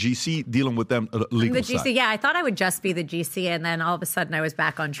GC. You're the GC dealing with them legal The GC, side. yeah. I thought I would just be the GC, and then all of a sudden I was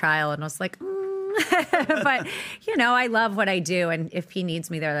back on trial, and I was like, but I love what I do, and if he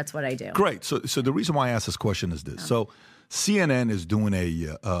needs me there, that's what I do. Great. So the reason why I asked this question is this. So CNN is doing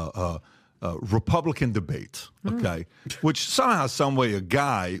a Republican debate, okay, which somehow, some way, a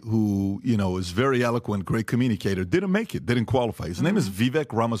guy who is very eloquent, great communicator, didn't make it, didn't qualify. His name is Vivek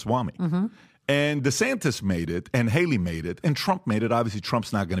Ramaswamy. And DeSantis made it, and Haley made it, and Trump made it. Obviously,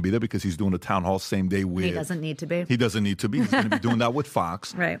 Trump's not going to be there because he's doing a town hall same day with. He doesn't need to be. He doesn't need to be. He's going to be doing that with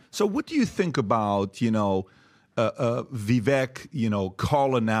Fox. Right. So, what do you think about Vivek,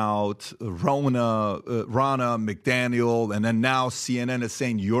 calling out Ronna McDaniel, and then now CNN is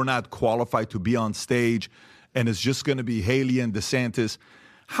saying you're not qualified to be on stage, and it's just going to be Haley and DeSantis.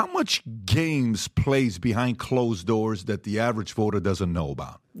 How much games plays behind closed doors that the average voter doesn't know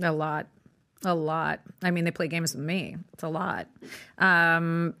about? A lot. I mean, they play games with me. It's a lot.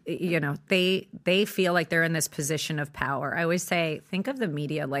 They feel like they're in this position of power. I always say, think of the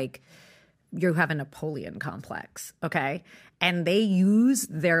media like you have a Napoleon complex, okay? And they use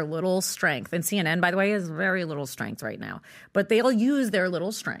their little strength. And CNN, by the way, has very little strength right now. But they'll use their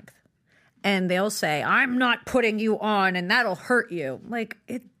little strength. And they'll say, I'm not putting you on, and that'll hurt you. Like,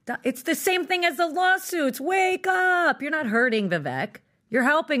 it's the same thing as the lawsuits. Wake up. You're not hurting Vivek. You're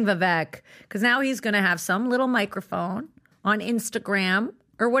helping Vivek, because now he's going to have some little microphone on Instagram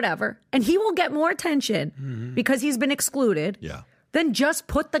or whatever, and he will get more attention because he's been excluded. Yeah. Then just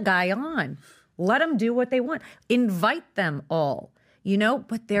put the guy on. Let them do what they want. Invite them all,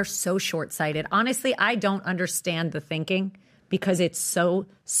 but they're so short-sighted. Honestly, I don't understand the thinking because it's so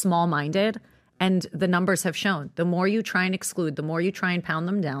small-minded, and the numbers have shown. The more you try and exclude, the more you try and pound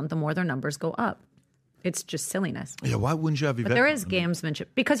them down, the more their numbers go up. It's just silliness. Yeah, why wouldn't you have Vivek? But there is gamesmanship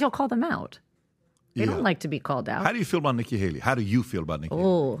because he'll call them out. They don't like to be called out. How do you feel about Nikki Haley? How do you feel about Nikki Haley?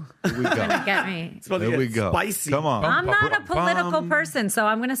 Oh, Here we go. get me. There we go. Spicy. Come on. I'm not a political person, so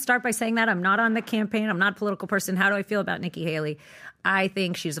I'm going to start by saying that I'm not on the campaign. I'm not a political person. How do I feel about Nikki Haley? I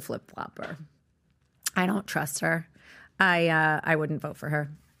think she's a flip-flopper. I don't trust her. I wouldn't vote for her.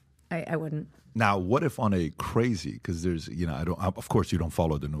 I wouldn't. Now, what if on a crazy, because there's, of course you don't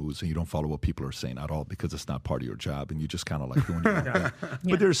follow the news and you don't follow what people are saying at all because it's not part of your job and you just kind of like doing your own thing.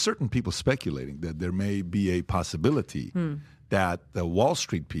 But there's certain people speculating that there may be a possibility that the Wall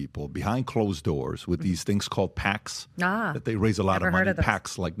Street people behind closed doors with these things called PACs, that they raise a lot of never money. heard of those.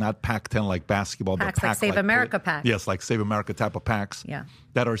 PACs, like not PAC-10 like basketball, but PACs like PAC Save America PAC. Yes, like Save America type of PACs Yeah.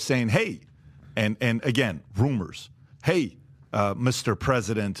 that are saying, hey, and again, rumors, hey, Mr.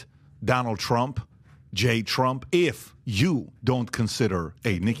 President, Donald Trump, J. Trump, if you don't consider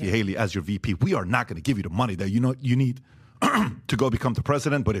Nikki Haley as your VP, we are not going to give you the money that you need to go become the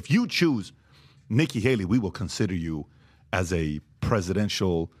president. But if you choose Nikki Haley, we will consider you as a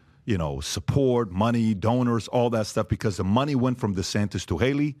presidential, support, money, donors, all that stuff, because the money went from DeSantis to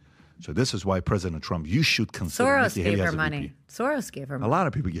Haley. So this is why President Trump, you should consider Soros Nikki gave Haley her as a money. VP. Soros gave her money. A lot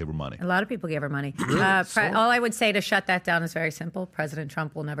of people gave her money. A lot of people gave her money. All I would say to shut that down is very simple. President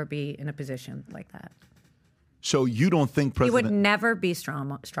Trump will never be in a position like that. So you don't think President... He would never be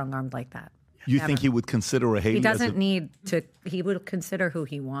strong-armed like that. You Never. think he would consider a Haley? He doesn't need to. He would consider who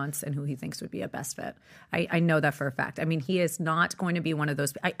he wants and who he thinks would be a best fit. I know that for a fact. I mean, he is not going to be one of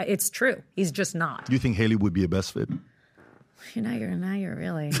those. It's true. He's just not. You think Haley would be a best fit? Now you're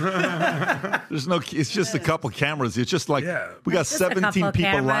really. There's no. It's just a couple cameras. It's just like we got Just a 17 couple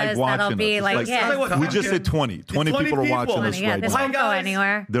people live cameras watching that'll be us. like, yeah. We just hit 20. 20 people are watching us Yeah, right this now. won't go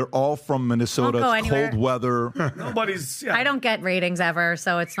anywhere. They're all from Minnesota. Won't go It's anywhere. cold weather. Nobody's. Yeah. I don't get ratings ever,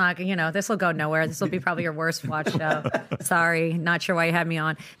 so it's not. This will go nowhere. This will be probably your worst watch show. Sorry, not sure why you had me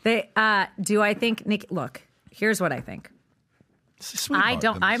on. Do I think Nick? Look, here's what I think. I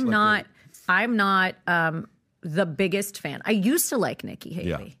don't. I'm not the biggest fan. I used to like Nikki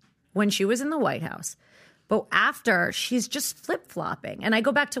Haley when she was in the White House, but after she's just flip flopping. And I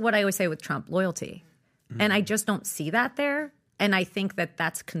go back to what I always say with Trump: loyalty, and I just don't see that there. And I think that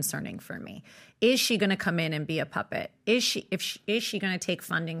that's concerning for me. Is she going to come in and be a puppet? Is she going to take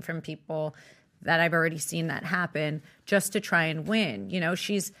funding from people that I've already seen that happen just to try and win?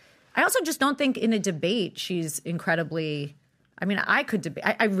 I also just don't think in a debate she's incredibly. I mean, I could debate.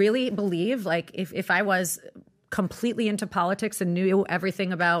 I really believe, like, if I was completely into politics and knew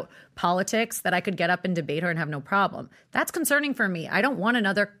everything about politics, that I could get up and debate her and have no problem. That's concerning for me. I don't want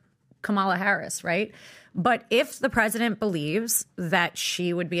another Kamala Harris, right? But if the president believes that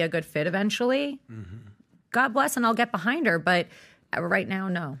she would be a good fit eventually, God bless, and I'll get behind her. But right now,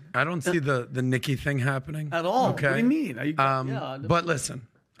 no. I don't see the Nikki thing happening At all. Okay. What do you mean? But listen,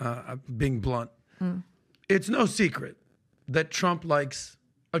 being blunt, it's no secret that Trump likes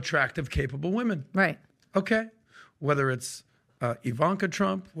attractive, capable women. Right. Okay. Whether it's Ivanka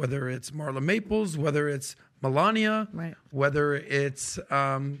Trump, whether it's Marla Maples, whether it's Melania, right. whether it's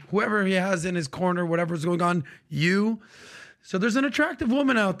whoever he has in his corner, whatever's going on, So there's an attractive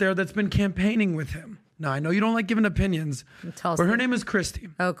woman out there that's been campaigning with him. Now, I know you don't like giving opinions, but her name is Christy.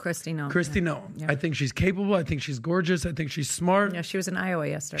 Oh, Christy Noem. Christy Noem. Yeah. I think she's capable. I think she's gorgeous. I think she's smart. Yeah, she was in Iowa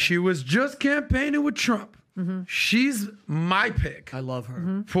yesterday. She was just campaigning with Trump. She's my pick. I love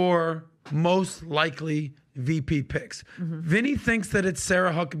her. For most likely VP picks. Vinny thinks that it's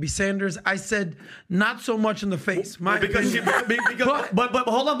Sarah Huckabee Sanders. I said not so much in the face. But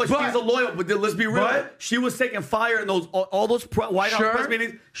hold on, but she's a loyal. But let's be real. She was taking fire in all those White House press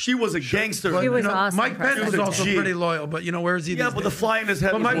meetings. She was a gangster. She was awesome. Mike Pence was also pretty loyal, but where is he? Yeah, but the fly in his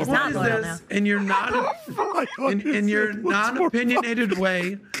head. But my point is this, in your non-opinionated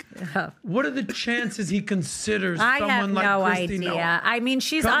way, what are the chances he considers someone like Christy Noem? I have no idea. I mean,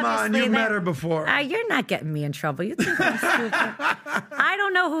 she's Come obviously on, you met her before. You're not getting me in trouble. You think I'm stupid? I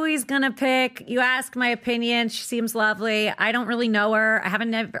don't know who he's gonna pick. You ask my opinion. She seems lovely. I don't really know her.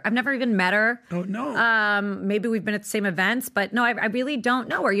 I've never even met her. Oh no. Maybe we've been at the same events, but no, I really don't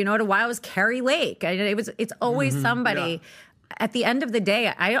know her. A while it was Carrie Lake. It's always somebody. Yeah. At the end of the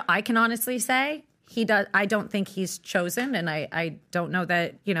day, I can honestly say he does. I don't think he's chosen, and I don't know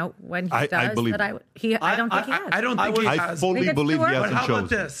that when he does. I believe that I don't think he has. I don't think he has. I fully believe he hasn't How chosen. about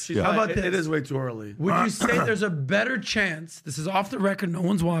this? Yeah. How about this? It is way too early. Would you say there's a better chance? This is off the record. No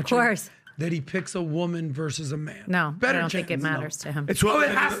one's watching. Of course. That he picks a woman versus a man. No, better I don't chance. think it matters to him. It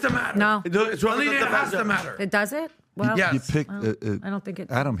has to matter. No, it's really it has to matter. It does it. Well, Yes. He picked. I don't think it.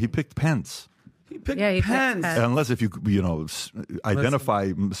 Adam. He picked Pence. He picked He Pence. Pence. Unless if you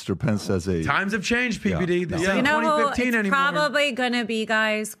identify Mr. Pence as a. Times have changed, PBD. This Yeah. ain't 2015 it's anymore. probably gonna be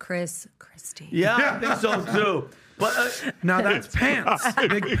Christy. Yeah, I think so too. But now that's pants,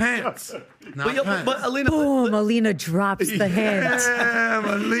 big pants. But Alina, Boom! Alina drops the hint. Damn,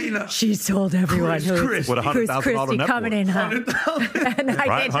 Alina. She told everyone who Chris. What, Chris $100,000 Christie net coming in, huh? And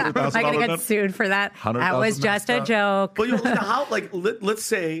Right? am I going to get sued for that? That was $100,000 just a joke. but Alina, how let's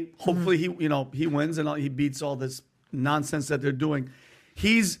say hopefully he wins and he beats all this nonsense that they're doing.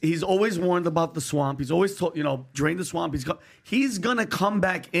 He's always warned about the swamp. He's always told drain the swamp. He's gonna come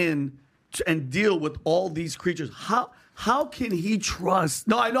back in and deal with all these creatures. How can he trust?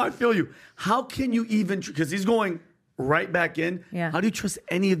 No, I know, I feel you. How can you even, because he's going right back in. Yeah. How do you trust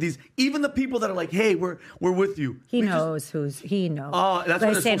any of these? Even the people that are like, hey, we're with you. He knows. Oh, that's what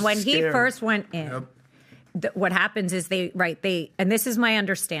it's Listen, so when he scary. first went in, what happens is and this is my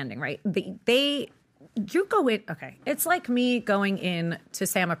understanding, right? You go in, okay. It's like me going in to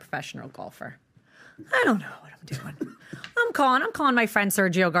say I'm a professional golfer. I don't know what I'm doing. I'm calling my friend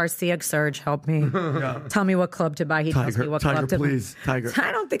Sergio Garcia. Serge, help me. Tell me what club to buy. He tells me what club to please. buy. Tiger.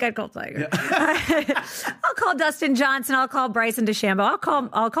 I don't think I'd call Tiger. Yeah. I'll call Dustin Johnson. I'll call Bryson DeChambeau.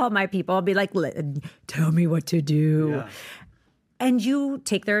 I'll call my people. I'll be like, tell me what to do. Yeah. And you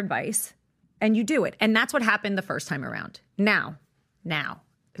take their advice and you do it. And that's what happened the first time around. Now,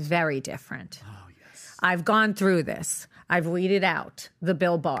 very different. Oh, yes. I've gone through this. I've weeded out the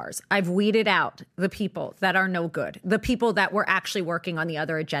Bill Barrs. I've weeded out the people that are no good, the people that were actually working on the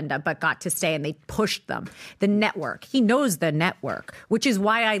other agenda but got to stay and they pushed them. The network. He knows the network, which is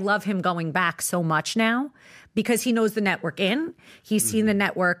why I love him going back so much now, because he knows the network in. He's seen the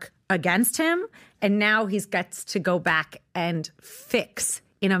network against him, and now he gets to go back and fix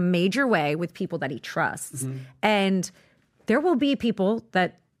in a major way with people that he trusts. And there will be people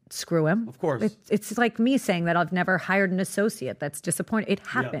that screw him. Of course. It's like me saying that I've never hired an associate that's disappointed. It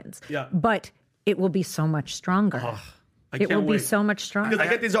happens. Yeah. But it will be so much stronger. It will be so much stronger. Because I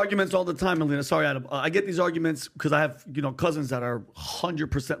get these arguments all the time, Alina. Sorry, Adam. I get these arguments because I have cousins that are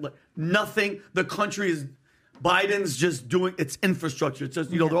 100% nothing. The country is Biden's just doing its infrastructure. It's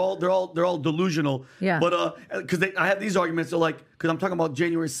just they're all delusional. Yeah. But because I have these arguments, they're like, because I'm talking about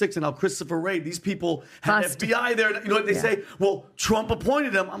January 6th and how Christopher Wray, these people had FBI there. You know what they say? Well, Trump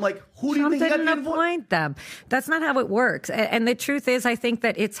appointed them. I'm like, who do you think didn't appoint them? That's not how it works. And the truth is, I think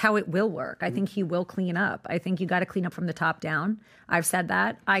that it's how it will work. I think he will clean up. I think you got to clean up from the top down. I've said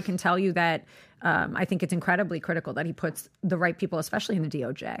that. I can tell you that. I think it's incredibly critical that he puts the right people, especially in the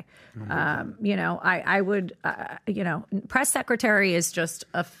DOJ. I would, press secretary is just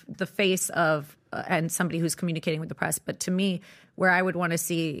the face of and somebody who's communicating with the press. But to me, where I would want to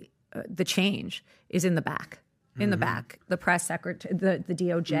see the change is in the back. In the back, the press secretary, the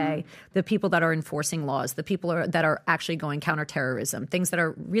DOJ, the people that are enforcing laws, the people that are actually going counterterrorism, things that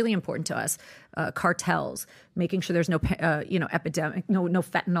are really important to us, cartels, making sure there's no, epidemic, no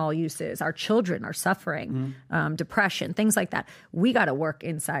fentanyl uses. Our children are suffering, depression, things like that. We got to work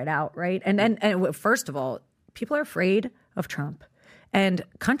inside out, right? And first of all, people are afraid of Trump, and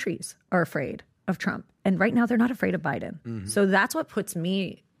countries are afraid of Trump, and right now they're not afraid of Biden. So that's what puts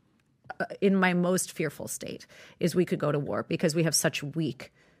me in my most fearful state, is we could go to war because we have such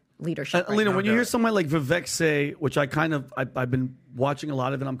weak leadership. Alina, when you hear someone like Vivek say, which I've been watching a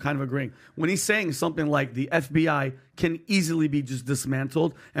lot of it, I'm kind of agreeing. When he's saying something like the FBI can easily be just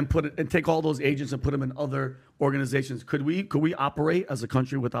dismantled and take all those agents and put them in other organizations, could we operate as a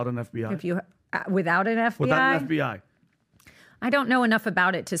country without an FBI? Without an FBI? Without an FBI. I don't know enough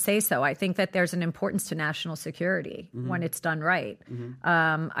about it to say so. I think that there's an importance to national security when it's done right.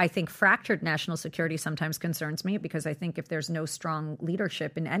 I think fractured national security sometimes concerns me, because I think if there's no strong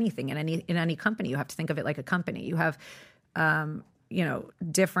leadership in anything, in any company, you have to think of it like a company. You have,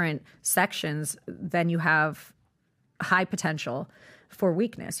 different sections, then you have high potential for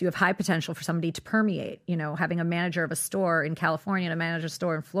weakness. You have high potential for somebody to permeate, having a manager of a store in California and a manager of a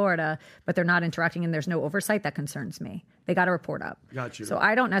store in Florida, but they're not interacting and there's no oversight. That concerns me. They got to report up. Got you. So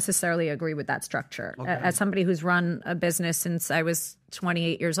I don't necessarily agree with that structure. Okay. As somebody who's run a business since I was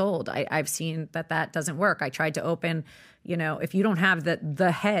 28 years old, I've seen that doesn't work. I tried to open, if you don't have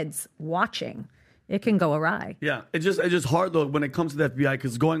the heads watching, it can go awry. Yeah. It's just hard though when it comes to the FBI,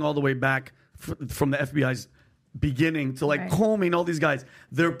 because going all the way back from the FBI's beginning to Comey and all these guys,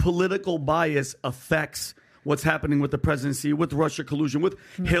 their political bias affects what's happening with the presidency, with Russia collusion, with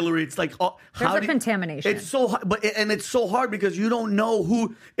Hillary. It's like there's a contamination. It's so hard, and it's so hard because you don't know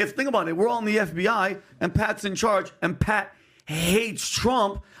who. Think about it, we're all in the FBI and Pat's in charge, and Pat hates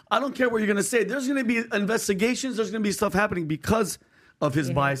Trump. I don't care what you're going to say. There's going to be investigations. There's going to be stuff happening because of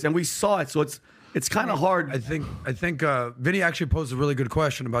his bias, and we saw it. So it's kind of hard. I think Vinny actually posed a really good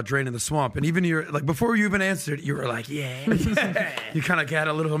question about draining the swamp, and even before you even answered, you were like, yeah. You kind of had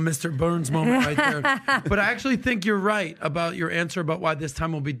a little Mr. Burns moment right there. But I actually think you're right about your answer about why this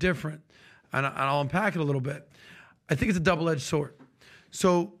time will be different, and I'll unpack it a little bit. I think it's a double-edged sword.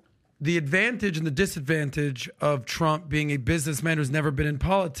 So the advantage and the disadvantage of Trump being a businessman who's never been in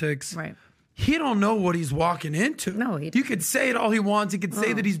politics. Right. He don't know what he's walking into. No, you could say it all he wants. He could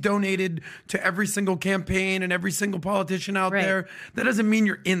say that he's donated to every single campaign and every single politician out there. That doesn't mean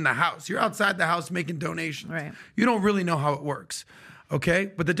you're in the house. You're outside the house making donations. Right. You don't really know how it works. Okay?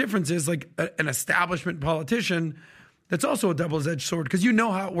 But the difference is an establishment politician, that's also a double-edged sword, because you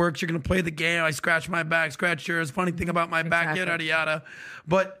know how it works. You're going to play the game. I scratch my back, scratch yours. Funny thing about my back, yada, yada.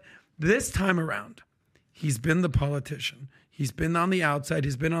 But this time around, he's been the politician. He's been on the outside.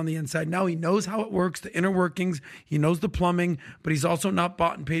 He's been on the inside. Now he knows how it works, the inner workings. He knows the plumbing, but he's also not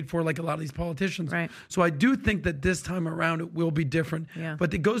bought and paid for like a lot of these politicians. Right. So I do think that this time around it will be different. Yeah.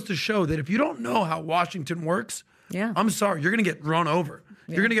 But it goes to show that if you don't know how Washington works, Yeah. I'm sorry, you're going to get run over.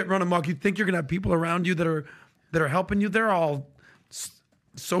 You're going to get run amok. You think you're going to have people around you that are helping you. They're all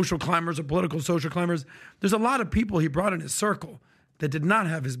social climbers or political social climbers. There's a lot of people he brought in his circle that did not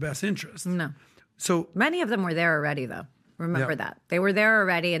have his best interest. No. So Many of them were there already, though. Remember that. They were there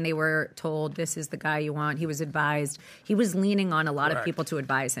already, and they were told, this is the guy you want. He was advised. He was leaning on a lot of people to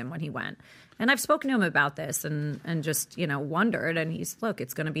advise him when he went. And I've spoken to him about this and just, wondered. And he's, look,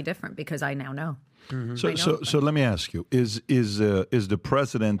 it's going to be different because I now know. Mm-hmm. So let me ask you: Is the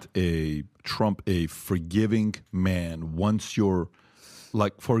president Trump a forgiving man once you're,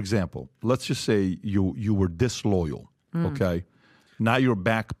 like, for example, let's just say you were disloyal, okay? Now you're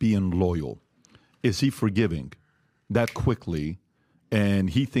back being loyal. Is he forgiving that quickly? And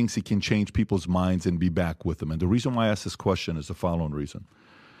he thinks he can change people's minds and be back with them. And the reason why I ask this question is the following reason.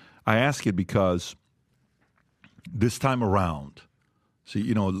 I ask it because this time around, see,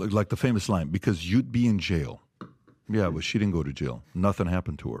 like the famous line, because you'd be in jail. Yeah, but she didn't go to jail. Nothing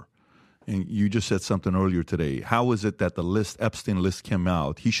happened to her. And you just said something earlier today. How is it that the Epstein list came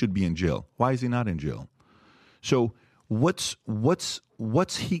out? He should be in jail. Why is he not in jail? So what's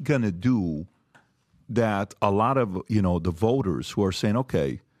he gonna do that a lot of the voters who are saying,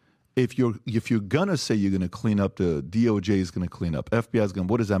 okay, if you're gonna say you're gonna clean up, the DOJ is gonna clean up, FBI is gonna,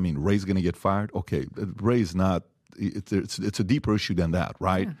 what does that mean? Ray's gonna get fired? Okay, Ray's not. It's a deeper issue than that,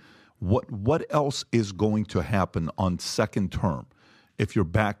 right? Yeah. What else is going to happen on second term if you're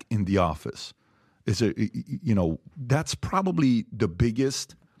back in the office? Is it that's probably the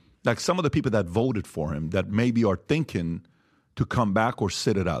biggest. Like some of the people that voted for him that maybe are thinking to come back or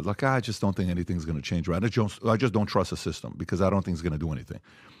sit it out. Like, I just don't think anything's going to change, right? I just don't trust the system because I don't think it's going to do anything.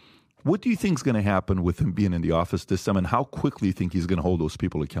 What do you think is going to happen with him being in the office this time, and how quickly do you think he's going to hold those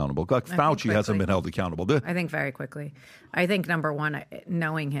people accountable? Like Fauci hasn't been held accountable. I think very quickly. I think number one,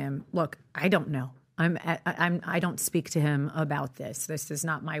 knowing him. Look, I don't know. I don't speak to him about this. This is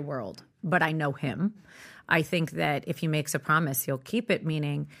not my world, but I know him. I think that if he makes a promise, he'll keep it.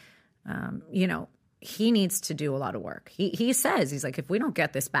 Meaning, he needs to do a lot of work. He says, he's like, if we don't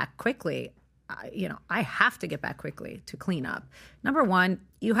get this back quickly, I have to get back quickly to clean up. Number one,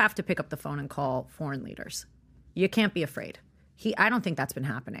 you have to pick up the phone and call foreign leaders. You can't be afraid. I don't think that's been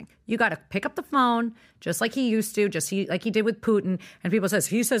happening. You got to pick up the phone just like he used to, like he did with Putin. And people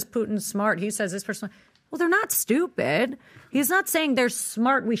he says Putin's smart. He says this person. Well, they're not stupid. He's not saying they're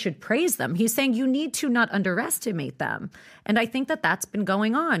smart. We should praise them. He's saying you need to not underestimate them. And I think that that's been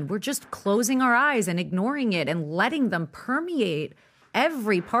going on. We're just closing our eyes and ignoring it and letting them permeate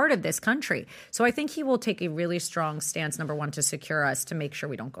every part of this country. So I think he will take a really strong stance, number one, to secure us, to make sure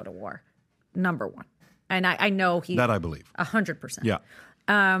we don't go to war. Number one. And I know he... That I believe. 100%. Yeah.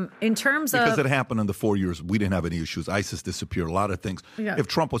 In terms because it happened in the 4 years, we didn't have any issues. ISIS disappeared, a lot of things. Yeah. If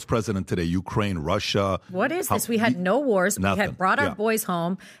Trump was president today, Ukraine, Russia. What is this? We had no wars. Nothing. We had brought our boys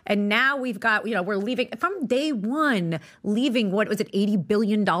home. And now we've got, we're leaving from day one, leaving, what was it, $80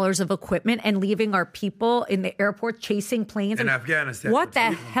 billion of equipment and leaving our people in the airport chasing planes. In Afghanistan. What the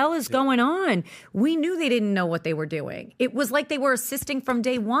hell is going on? We knew they didn't know what they were doing. It was like they were assisting from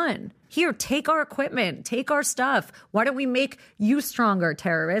day one. Here, take our equipment, take our stuff. Why don't we make you stronger,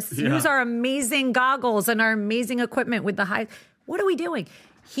 terrorists? Yeah. Use our amazing goggles and our amazing equipment with the high. What are we doing?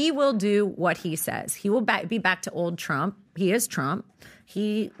 He will do what he says. He will be back to old Trump. He is Trump.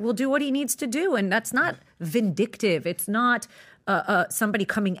 He will do what he needs to do. And that's not vindictive. It's not somebody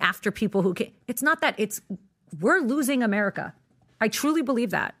coming after people who can't. It's not that. We're losing America. I truly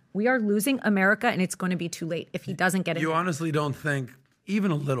believe that. We are losing America, and it's going to be too late if he doesn't get it. You honestly don't think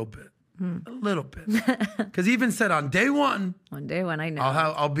even a little bit? A little bit. Because he even said on day one. On day one, I know.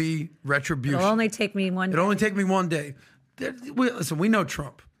 I'll be retribution. It'll only take me one day. It'll only take me one day. Listen, we know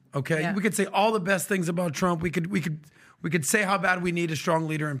Trump, okay? Yeah. We could say all the best things about Trump. We could say how bad we need a strong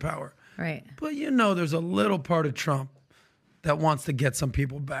leader in power. Right. But there's a little part of Trump that wants to get some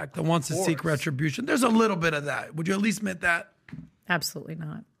people back, that wants to seek retribution. There's a little bit of that. Would you at least admit that? Absolutely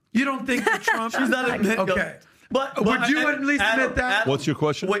not. You don't think that Trump... She's not admitting... Okay. But would you at least admit that? What's your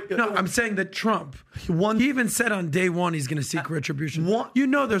question? Wait, No, I'm saying that Trump, he even said on day one he's going to seek retribution.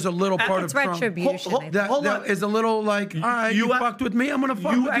 There's a little part of Trump retribution. that is a little like, all right, you fucked with me, I'm going to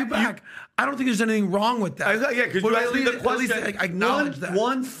fuck with you back. I don't think there's anything wrong with that. Yeah, because you asked me the question. At least acknowledge that.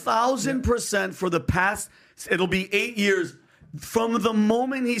 1,000% for the past, it'll be 8 years. From the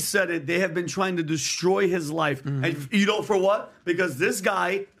moment he said it, they have been trying to destroy his life. And you know for what? Because this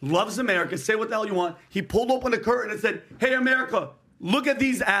guy loves America. Say what the hell you want. He pulled open the curtain and said, hey, America, look at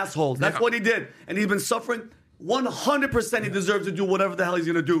these assholes. That's what he did. And he's been suffering. 100% he deserves to do whatever the hell he's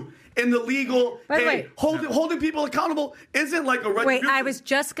going to do. In the legal, holding people accountable isn't like a retribution. Wait, I was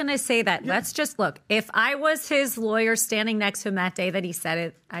just going to say that. Yeah. Let's just look. If I was his lawyer standing next to him that day that he said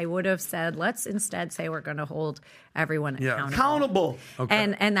it, I would have said, let's instead say we're going to hold everyone accountable.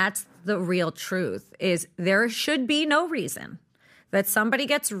 Okay. And that's the real truth, is there should be no reason that somebody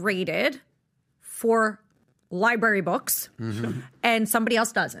gets raided for library books and somebody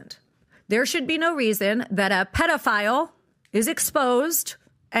else doesn't. There should be no reason that a pedophile is exposed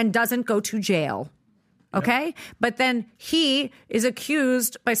and doesn't go to jail. Okay? Yep. But then he is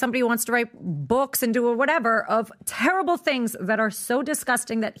accused by somebody who wants to write books and do whatever of terrible things that are so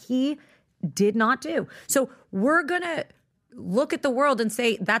disgusting that he did not do. So we're going to look at the world and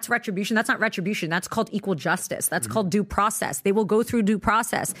say, that's retribution. That's not retribution. That's called equal justice. That's called due process. They will go through due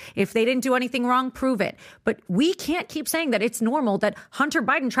process. If they didn't do anything wrong, prove it. But we can't keep saying that it's normal that Hunter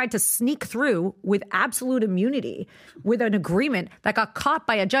Biden tried to sneak through with absolute immunity with an agreement that got caught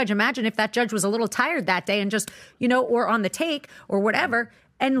by a judge. Imagine if that judge was a little tired that day and just, or on the take or whatever,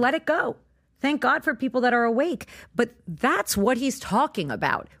 and let it go. Thank God for people that are awake. But that's what he's talking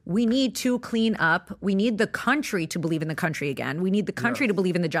about. We need to clean up. We need the country to believe in the country again. We need the country to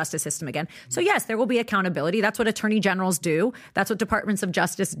believe in the justice system again. So, yes, there will be accountability. That's what attorney generals do. That's what departments of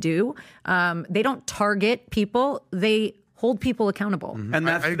justice do. They don't target people. They hold people accountable. And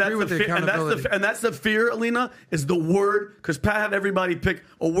that's, I agree with the accountability. And that's the fear, Alina, is the word, because Pat had everybody pick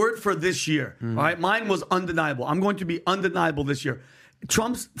a word for this year. All right, mine was undeniable. I'm going to be undeniable this year.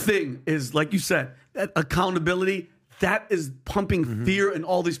 Trump's thing is, like you said, that accountability, that is pumping fear in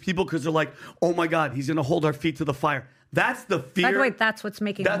all these people because they're like, oh my God, he's going to hold our feet to the fire. That's the fear. By the way, that's what's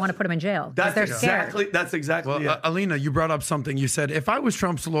making them want to put him in jail. That's exactly it. Alina, you brought up something. You said, if I was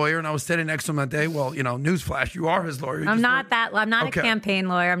Trump's lawyer and I was standing next to him that day, well, newsflash, you are his lawyer. I'm not a campaign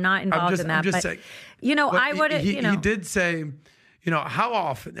lawyer. I'm not involved in that. I'm just saying. I would have, He did say, how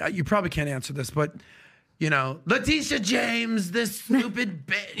often, you probably can't answer this, but Letitia James, this stupid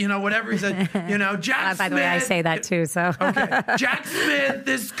bitch, whatever he said, Jack Smith. By the way, I say that too, so. Okay. Jack Smith,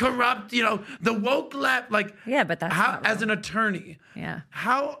 this corrupt, the woke left. Yeah, but that's how, as an attorney,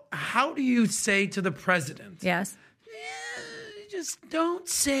 how do you say to the president? Yes. Just don't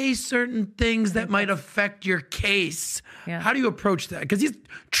say certain things that might affect your case. Yeah. How do you approach that? Because he's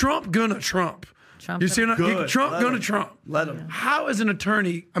Trump gonna Trump. You see, Trump gonna Trump. Let him. How, as an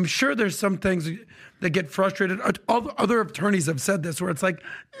attorney, I'm sure there's some things that get frustrated. Other attorneys have said this, where it's like,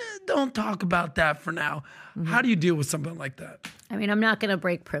 don't talk about that for now. How do you deal with something like that? I mean, I'm not going to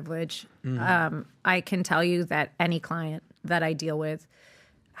break privilege. I can tell you that any client that I deal with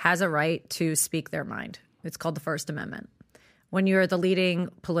has a right to speak their mind. It's called the First Amendment. When you're the leading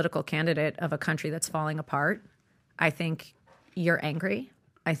political candidate of a country that's falling apart, I think you're angry.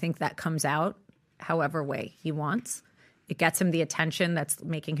 I think that comes out however way he wants. It gets him the attention that's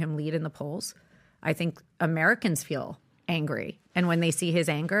making him lead in the polls. I think Americans feel angry. And when they see his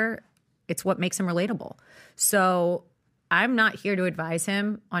anger, it's what makes him relatable. So I'm not here to advise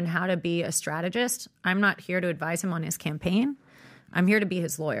him on how to be a strategist. I'm not here to advise him on his campaign. I'm here to be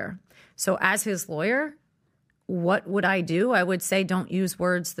his lawyer. So as his lawyer, what would I do? I would say don't use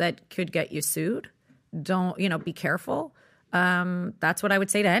words that could get you sued. Don't, be careful. That's what I would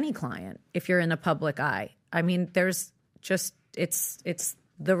say to any client if you're in the public eye. I mean, there's just, it's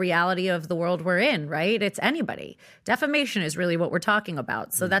the reality of the world we're in, right? It's anybody. Defamation is really what we're talking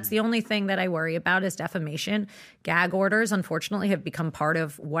about. So that's the only thing that I worry about is defamation. Gag orders, unfortunately, have become part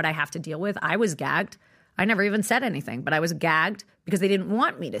of what I have to deal with. I was gagged. I never even said anything, but I was gagged because they didn't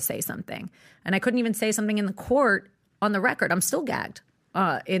want me to say something. And I couldn't even say something in the court on the record. I'm still gagged.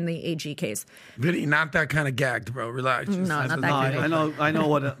 In the AG case. Really, not that kind of gagged, bro. Relax. No, not that kind of. I know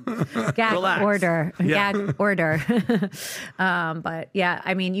what gag relax. Order. Yeah. Gag order. But yeah,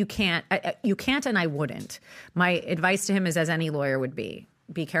 I mean, you can't, and I wouldn't. My advice to him is as any lawyer would be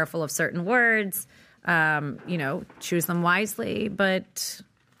careful of certain words, choose them wisely, but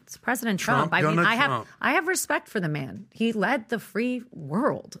it's President Trump. I mean, I have respect for the man. He led the free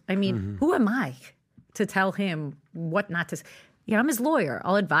world. I mean, who am I to tell him what not to say? I'm his lawyer.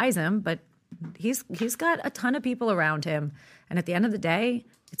 I'll advise him, but he's got a ton of people around him. And at the end of the day,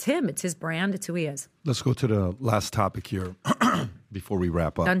 it's him. It's his brand. It's who he is. Let's go to the last topic here before we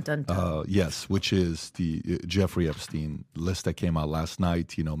wrap up. Dun, dun, dun. Yes, which is the Jeffrey Epstein list that came out last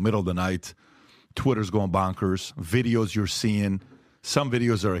night, middle of the night. Twitter's going bonkers. Videos you're seeing. Some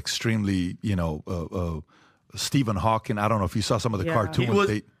videos are extremely, Stephen Hawking. I don't know if you saw some of the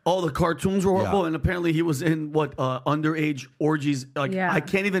cartoons. The cartoons were horrible, Yeah. and apparently he was in underage orgies. I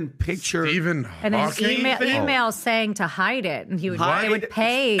can't even picture. Stephen And his Hawking. email saying to hide it, and they would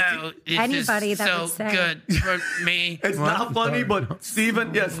pay anybody that would say. Good for me. It's not funny, but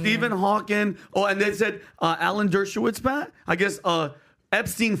Stephen Hawking. Oh, and they said Alan Dershowitz, Matt. I guess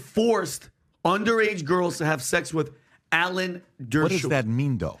Epstein forced underage girls to have sex with Alan Dershowitz. What does that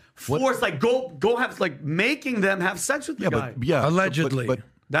mean, though? Forced, go have making them have sex with the guy. Allegedly. But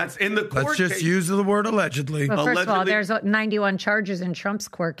That's in the court let's just case. use the word allegedly. Well, first of all, Allegedly- there's 91 charges in Trump's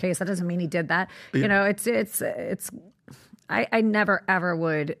court case. That doesn't mean he did that. You know, it's. I never ever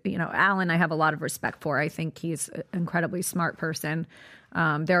would. You know, Alan, I have a lot of respect for. I think he's an incredibly smart person.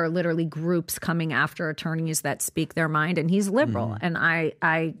 There are literally groups coming after attorneys that speak their mind, and he's liberal. And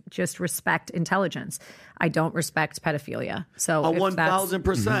I just respect intelligence. I don't respect pedophilia. So if that's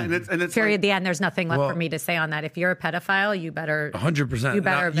 1,000%. And it's period. like, The end. There's nothing left for me to say on that. If you're a pedophile, you better 100%. You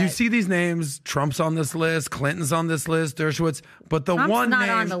better. You see these names. Trump's on this list. Clinton's on this list. Dershowitz. But the Trump's one not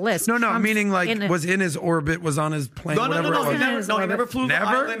name on the list. No, Trump's meaning like in it. was in his orbit, was on his plane. no, whatever he it was. never flew to the Never?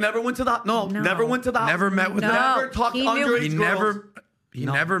 island, never went to the never went to the Never met with never that? talked He to knew- underage He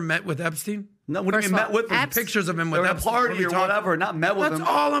girls. never met with Epstein. No, what do you First mean of met all, with them? Epstein- Pictures of him They with were at a Epstein. party What are or we talking- whatever, not met with That's them.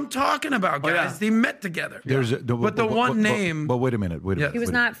 all I'm talking about, guys. yeah. They met together. there's a the name. But wait a minute. Wait a minute. He was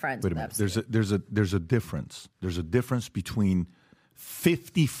wait a not minute, friends Wait a with minute. There's a difference. There's a difference between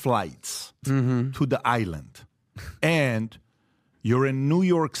 50 flights to the island, and you're in New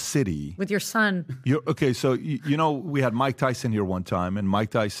York City. with your son. Okay, so you know we had Mike Tyson here one time, and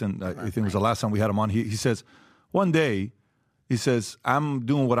Mike Tyson, I think it was the last time we had him on. He says one day, he says, I'm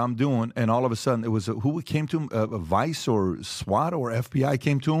doing what I'm doing, and all of a sudden it was who came to him, a Vice or SWAT or FBI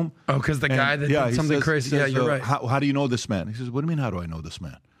came to him. Oh, because the guy that did he something crazy. he says, You're right. How do you know this man? He says, what do you mean? How do I know this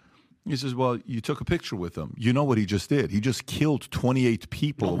man? He says, well, you took a picture with him. You know what he just did? He just killed 28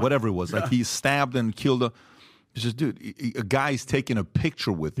 people, or whatever it was. Like he stabbed and killed He says, dude, a guy's taking a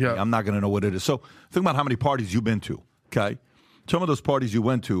picture with me. I'm not going to know what it is. So think about how many parties you've been to, okay? Some of those parties you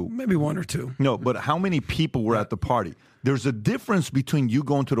went to. Maybe one or two. No, but how many people were at the party? There's a difference between you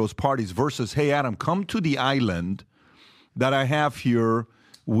going to those parties versus, hey, Adam, come to the island that I have here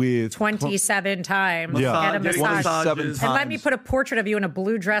with 27 times. Yeah, Get a massage. 27 And let me times. put a portrait of you in a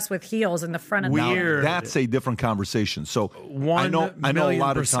blue dress with heels in the front of Weird. That's a different conversation. So I know a 1,000,000%.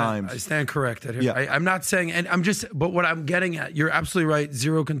 lot of times. I stand corrected here. Yeah. I'm not saying, and I'm just, but what I'm getting at, you're absolutely right.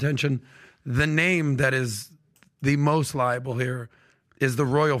 Zero contention. The name that is the most liable here is the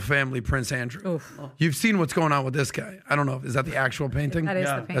royal family, Prince Andrew. You've seen what's going on with this guy. I don't know. Is that the actual painting? That is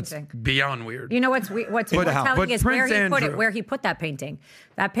the That's painting. beyond weird. You know what's telling But is Prince where he put it, Andrew- where he put that painting.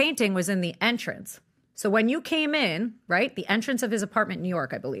 That painting was in the entrance. So when you came in, right, the entrance of his apartment in New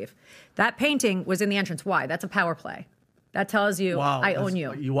York, I believe, that painting was in the entrance. Why? That's a power play. That tells you I own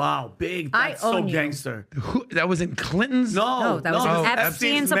you. Wow, big. I That's own so you. gangster. That was in Clinton's? No, that was in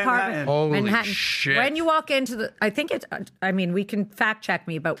Epstein's apartment. Holy Manhattan. shit. When you walk into the, I think it's, I mean, we can fact check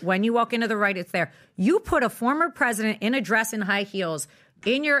me, but when you walk into the right, it's there. You put a former president in a dress and high heels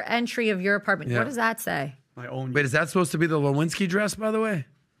in your entry of your apartment. Yeah. What does that say? I own you. Wait, is that supposed to be the Lewinsky dress, by the way?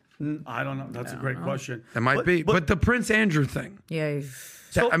 I don't know. That's a great question. It might be. But the Prince Andrew thing. Yeah.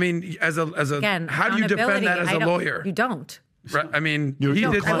 I mean, as a Again, how do you defend that as a lawyer? You don't. Right? I mean, You he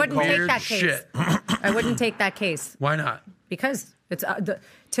don't. did I some wouldn't take weird that case. shit. I wouldn't take that case Why not? because it's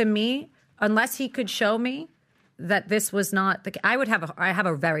to me, unless he could show me that this was not the. I have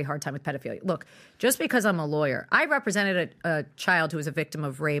a very hard time with pedophilia. Look, just because I'm a lawyer, I represented a child who was a victim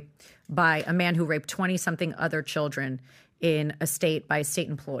of rape by a man who raped 20-something other children in a state by a state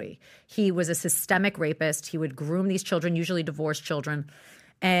employee. He was a systemic rapist. He would groom these children, usually divorced children,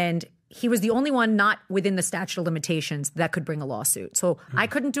 and he was the only one not within the statute of limitations that could bring a lawsuit. So I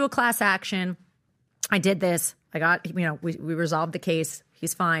couldn't do a class action. I did this. I got, we resolved the case.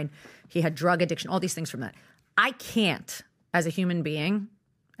 He's fine. He had drug addiction, all these things from that. I can't, as a human being,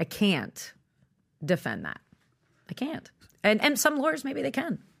 I can't defend that. I can't. And some lawyers, maybe they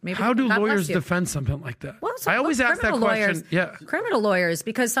can. Maybe How do God bless lawyers you. defend something like that? Well, I always ask that criminal question. lawyers- Yeah. Criminal lawyers,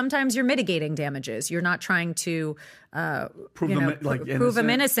 because sometimes you're mitigating damages. You're not trying to Prove prove him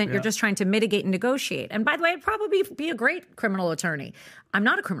innocent. Yeah. You're just trying to mitigate and negotiate. And by the way, I'd probably be a great criminal attorney. I'm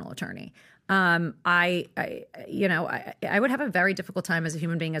not a criminal attorney. I would have a very difficult time as a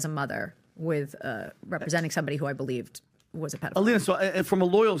human being, as a mother, with representing somebody who I believed was a pedophile. Alina, so from a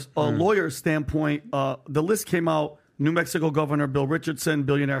lawyer standpoint, the list came out. New Mexico Governor Bill Richardson,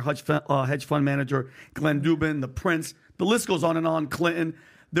 billionaire hedge fund manager Glenn Dubin, the Prince. The list goes on and on. Clinton.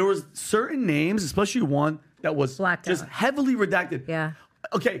 There was certain names, especially one that was Blacked just out. heavily redacted. Yeah.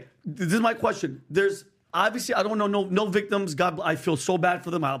 Okay, this is my question. There's obviously, I don't know no victims. God, I feel so bad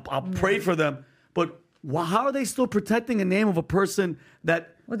for them. I'll pray for them. But how are they still protecting the name of a person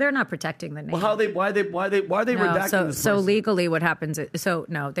that? Well, they're not protecting the name. Well, why are they redacting this So person? legally, what happens is,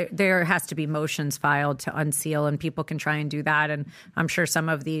 there has to be motions filed to unseal, and people can try and do that. And I'm sure some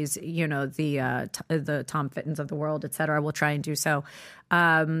of these, the Tom Fittons of the world, et cetera, will try and do so.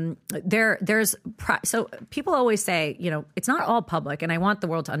 So people always say, it's not all public, and I want the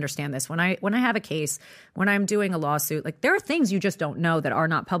world to understand this. When I have a case, when I'm doing a lawsuit, like there are things you just don't know that are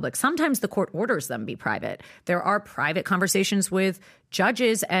not public. Sometimes the court orders them be private. There are private conversations with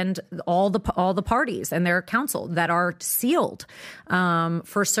judges and all the parties and their counsel that are sealed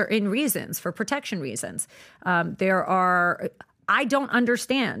for certain reasons, for protection reasons. I don't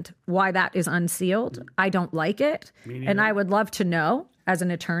understand why that is unsealed. I don't like it, and I would love to know as an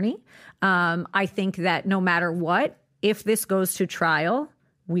attorney. I think that no matter what, if this goes to trial,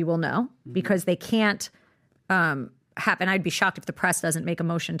 we will know because they can't happen. I'd be shocked if the press doesn't make a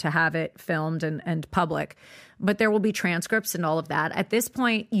motion to have it filmed and public. But there will be transcripts and all of that. At this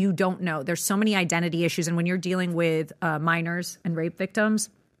point, you don't know. There's so many identity issues. And when you're dealing with minors and rape victims,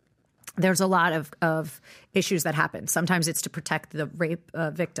 there's a lot of issues that happen. Sometimes it's to protect the rape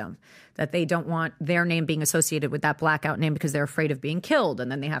victim, that they don't want their name being associated with that blackout name because they're afraid of being killed,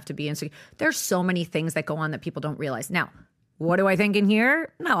 and then they have to be insecure. There's so many things that go on that people don't realize. Now, what do I think in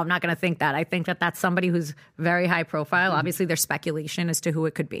here? No, I'm not going to think that. I think that that's somebody who's very high profile. Obviously, there's speculation as to who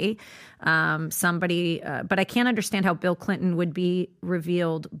it could be. But I can't understand how Bill Clinton would be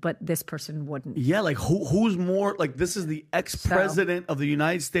revealed, but this person wouldn't. Yeah, like who's more, like this is the ex-president of the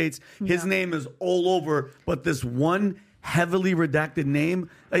United States. His name is all over, but this one heavily redacted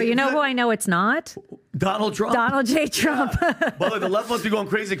name. But you know who I know it's not? Donald Trump. Donald J. Trump. Yeah. But the left must be going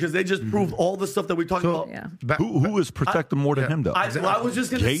crazy because they just proved all the stuff that we talked about. Yeah. Who is protecting more than him, though? I was just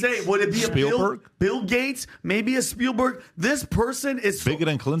going to say, would it be Spielberg? a Bill Gates, maybe a Spielberg? This person is bigger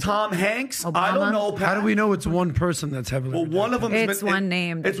than Clinton. Tom Hanks. Obama? I don't know. Pat. How do we know it's one person that's heavily Well, one of them. It's one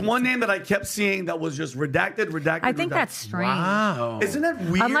name. It's one name that I kept seeing that was just redacted. I think that's strange. Wow. Isn't that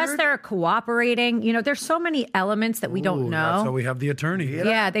weird? Unless they're cooperating. There's so many elements that we don't know. That's why we have the attorney.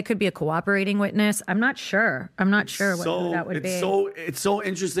 Yeah, they could be a cooperating witness. I'm not sure who that would be. It's so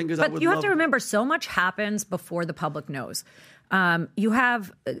interesting because But you have to remember, so much happens before the public knows. You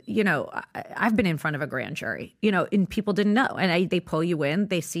have, I've been in front of a grand jury, and people didn't know. And they pull you in.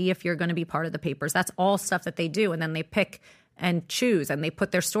 They see if you're going to be part of the papers. That's all stuff that they do. And then they pick and choose, and they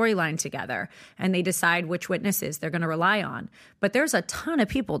put their storyline together, and they decide which witnesses they're going to rely on. But there's a ton of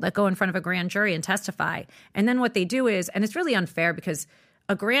people that go in front of a grand jury and testify. And then what they do is, and it's really unfair because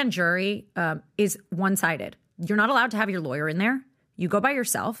a grand jury is one-sided. You're not allowed to have your lawyer in there. You go by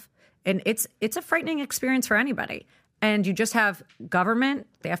yourself, and it's a frightening experience for anybody. And you just have government,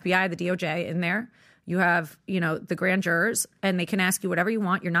 the FBI, the DOJ in there. You have, the grand jurors, and they can ask you whatever you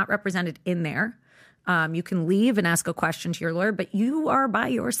want. You're not represented in there. You can leave and ask a question to your lawyer, but you are by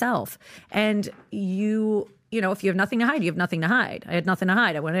yourself. And if you have nothing to hide, you have nothing to hide. I had nothing to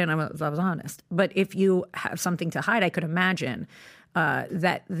hide. I went in, I was honest. But if you have something to hide, I could imagine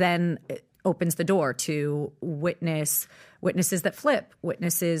that then opens the door to witnesses that flip,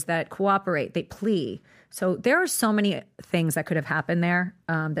 witnesses that cooperate, they plea. So there are so many things that could have happened there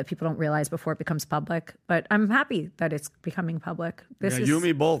that people don't realize before it becomes public. But I'm happy that it's becoming public. You and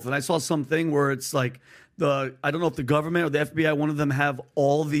me both. And I saw something where it's like I don't know if the government or the FBI, one of them have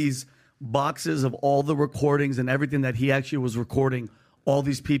all these boxes of all the recordings and everything that he actually was recording. All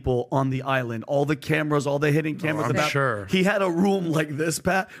these people on the island, all the cameras, all the hidden cameras. I'm sure. He had a room like this,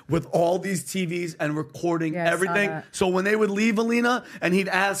 Pat, with all these TVs and recording everything. So when they would leave, Alina, and he'd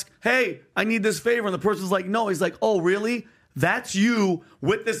ask, hey, I need this favor. And the person's like, no. He's like, oh, really? That's you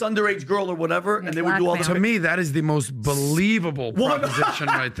with this underage girl or whatever. And they would do all the... To me, that is the most believable proposition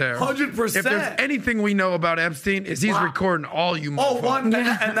right there. 100%. If there's anything we know about Epstein, is he's recording all you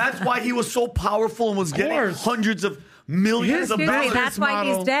motherfuckers. And that's why he was so powerful and was getting hundreds of millions of dollars. That's why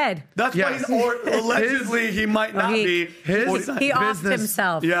he's dead. That's why allegedly he might not be. He offed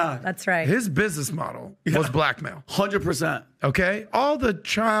himself. Yeah. That's right. His business model was blackmail. 100%. Okay? All the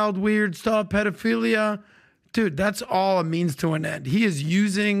child weird stuff, pedophilia, dude, that's all a means to an end. He is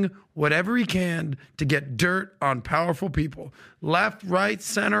using whatever he can to get dirt on powerful people. Left, right,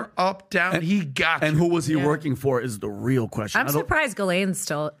 center, up, down. He got And who was he working for is the real question. I'm surprised Ghislaine's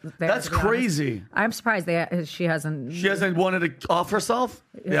still there. That's crazy. I'm surprised she hasn't. She hasn't wanted to off herself?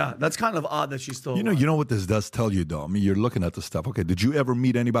 Yeah, that's kind of odd that she's still... You know what this does tell you, though? I mean, you're looking at the stuff. Okay, did you ever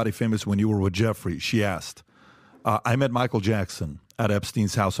meet anybody famous when you were with Jeffrey? She asked. I met Michael Jackson at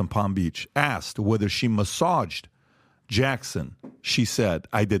Epstein's house in Palm Beach. Asked whether she massaged Jackson. She said,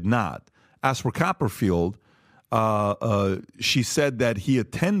 I did not. As for Copperfield, she said that he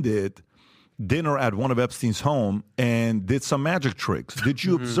attended dinner at one of Epstein's home and did some magic tricks. Did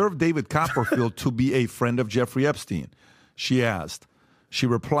you observe David Copperfield to be a friend of Jeffrey Epstein? She asked. She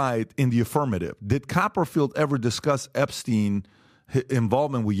replied in the affirmative. Did Copperfield ever discuss Epstein's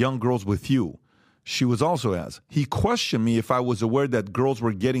involvement with young girls with you? She was also asked. He questioned me if I was aware that girls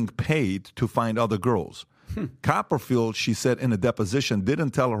were getting paid to find other girls. Copperfield, she said in a deposition,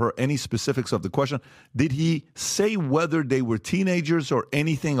 didn't tell her any specifics of the question. Did he say whether they were teenagers or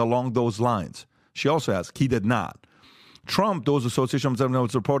anything along those lines? She also asked. He did not. Trump, those associations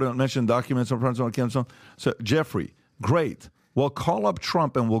reported mentioned documents on so Jeffrey, great. Well, call up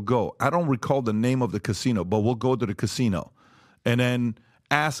Trump and we'll go. I don't recall the name of the casino, but we'll go to the casino. And then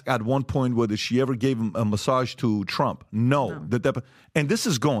ask at one point whether she ever gave him a massage to Trump. No. And this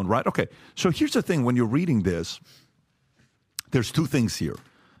is going, right? Okay. So here's the thing. When you're reading this, there's two things here.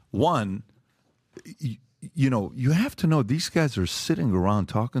 One, you have to know these guys are sitting around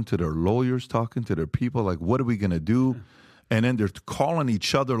talking to their lawyers, talking to their people, like, what are we going to do? And then they're calling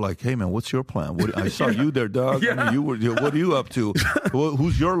each other like, hey, man, what's your plan? I saw you there, Doug. Yeah. I mean, what are you up to?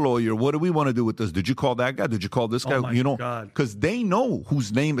 Who's your lawyer? What do we want to do with this? Did you call that guy? Did you call this guy? Oh, my God. Because they know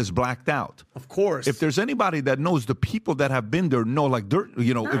whose name is blacked out. Of course. If there's anybody that knows, the people that have been there know, like, they're,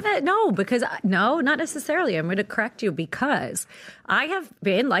 not necessarily. I'm going to correct you because I have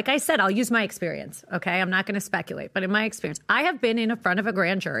been, like I said, I'll use my experience. Okay. I'm not going to speculate, but in my experience, I have been in front of a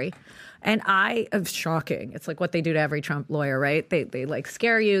grand jury. And shocking. It's like what they do to every Trump lawyer, right? They like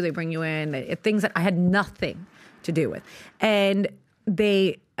scare you, they bring you in, things that I had nothing to do with. And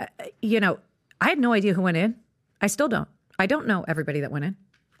they, I had no idea who went in. I still don't. I don't know everybody that went in.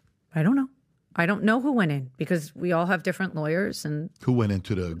 I don't know. I don't know who went in because we all have different lawyers. And who went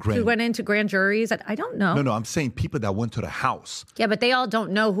into the grand? Who went into grand juries? I don't know. No, I'm saying people that went to the house. Yeah, but they all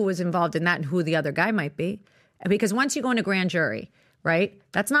don't know who was involved in that and who the other guy might be. Because once you go into grand jury, right?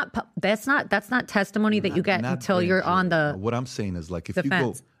 That's not testimony that you get until you're on the. What I'm saying is, like,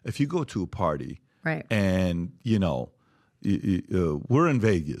 if you go to a party, right? And we're in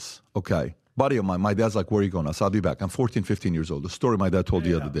Vegas, okay. Buddy of mine, my dad's like, where are you going? I said, I'll be back. I'm 14, 15 years old. The story my dad told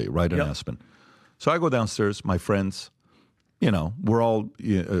the other day, right in Aspen. So I go downstairs. My friends, we're all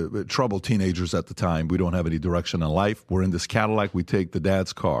troubled teenagers at the time. We don't have any direction in life. We're in this Cadillac. We take the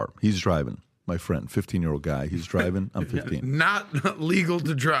dad's car. He's driving. My friend, 15-year-old guy, he's driving. I'm 15. Not legal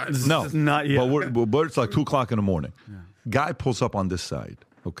to drive. No, not yet. But it's like 2 o'clock in the morning. Yeah. Guy pulls up on this side,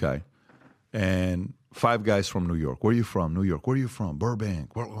 okay, and 5 guys from New York. Where are you from? New York. Where are you from?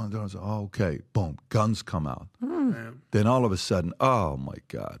 Burbank. Oh, okay. Boom. Guns come out. Then all of a sudden, oh my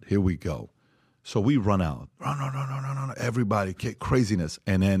God, here we go. So we run out. Run. Everybody, craziness,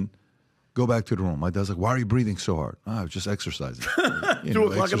 and then. Go back to the room. My dad's like, why are you breathing so hard? I was just exercising. 2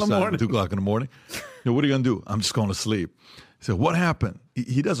 o'clock in the morning. 2 o'clock in the morning. What are you going to do? I'm just going to sleep. He said, what happened?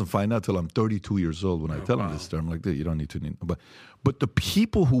 He doesn't find out till I'm 32 years old when I tell him this story. I'm like, you don't need to know. But the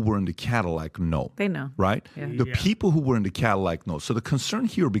people who were in the Cadillac know. They know. Right? Yeah. The people who were in the Cadillac know. So the concern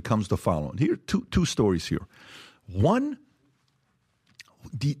here becomes the following. Here are two stories here. One,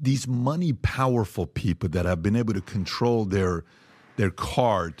 these money powerful people that have been able to control their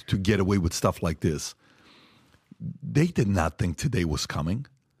card to get away with stuff like this, they did not think today was coming.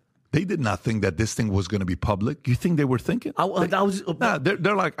 They did not think that this thing was going to be public. You think they were thinking?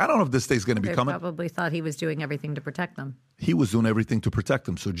 They're like, I don't know if this thing's going to be coming. They probably thought he was doing everything to protect them. He was doing everything to protect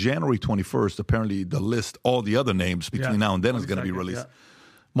them. So January 21st, apparently the list, all the other names between now and then is going to be released.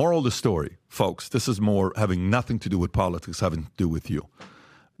 Yeah. Moral of the story, folks, this is more having nothing to do with politics, having to do with you.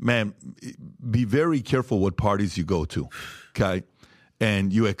 Man, be very careful what parties you go to, okay?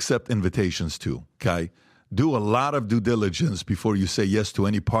 And you accept invitations to, okay? Do a lot of due diligence before you say yes to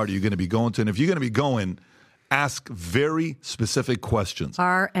any party you're going to be going to. And if you're going to be going, ask very specific questions.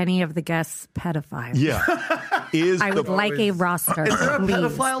 Are any of the guests pedophiles? Yeah. I would like a roster. Is there a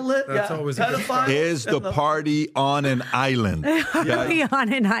pedophile lit? That's always a pedophile. Is the party on an island? Are we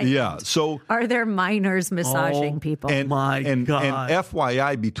on an island? Yeah. So are there minors massaging people? And God. And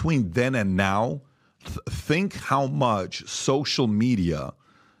FYI, between then and now, think how much social media.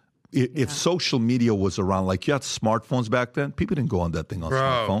 If social media was around, like you had smartphones back then, people didn't go on that thing on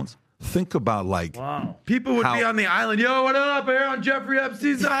smartphones. Think about people would be on the island. Yo, what up here on Jeffrey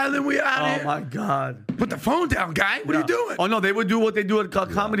Epstein's island? We out here. Oh my God! Put the phone down, guy. What are you doing? Oh no, they would do what they do at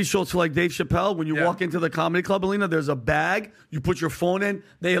comedy shows for like Dave Chappelle. When you walk into the comedy club, Alina, there's a bag. You put your phone in.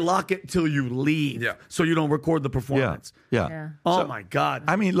 They lock it till you leave, so you don't record the performance. Yeah. Oh my God!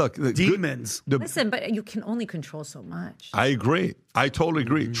 I mean, look, demons. Listen, but you can only control so much. I agree. I totally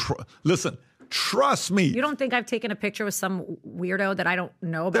agree. Listen. Trust me. You don't think I've taken a picture with some weirdo that I don't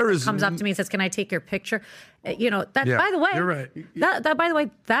know about comes up to me and says, "Can I take your picture?" By the way, you're right. That by the way,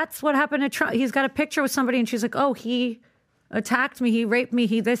 that's what happened to Trump. He's got a picture with somebody and she's like, "Oh, he attacked me, he raped me,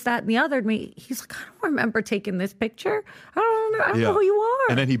 he this, that, and the other me." He's like, "I don't remember taking this picture. I don't know who you are."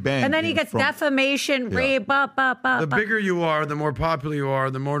 And then he banned. And then he gets defamation, rape, The bigger you are, the more popular you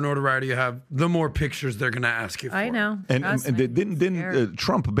are, the more notoriety you have, the more pictures they're going to ask you for. I know. And didn't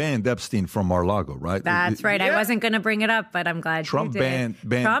Trump banned Epstein from Mar-a-Lago, right? That's right. I wasn't going to bring it up, but I'm glad Trump you did.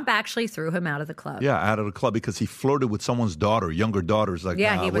 banned. Trump actually threw him out of the club. Yeah, out of the club because he flirted with someone's daughter, younger daughter's like.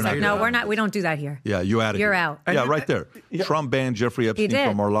 Yeah, he was like, "No, we're not. We don't do that here." Yeah, you're out. You're out. Yeah, right there. Trump banned Jeffrey Epstein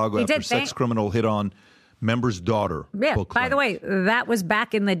from Mar-a-Lago after sex criminal hit on member's daughter. Yeah. By the way, that was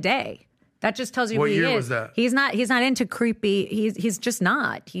back in the day. That just tells you what who he year is. Was that? He's not into creepy. He's just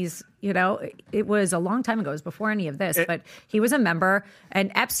not. He's, it was a long time ago. It was before any of this, but he was a member.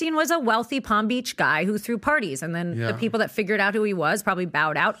 And Epstein was a wealthy Palm Beach guy who threw parties. And then the people that figured out who he was probably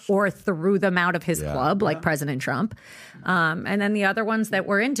bowed out or threw them out of his club, like President Trump. And then the other ones that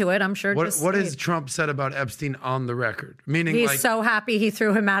were into it, I'm sure. What has Trump said about Epstein on the record? Meaning, he's so happy he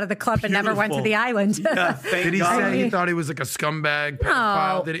threw him out of the club and never went to the island. Yeah, did he say he thought he was like a scumbag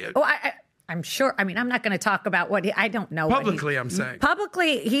pedophile? No. Did he, I'm sure. I mean, I'm not going to talk about what I don't know. Publicly, I'm saying.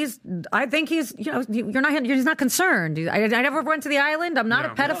 Publicly, I think he's, he's not concerned. I never went to the island. I'm not a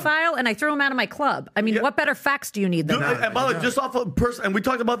pedophile, and I threw him out of my club. I mean, what better facts do you need than that? And by the way, just off of person, and we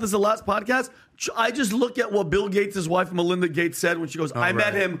talked about this in the last podcast, I just look at what Bill Gates' wife, Melinda Gates, said when she goes, I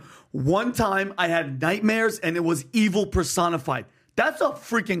met him one time, I had nightmares, and it was evil personified. That's a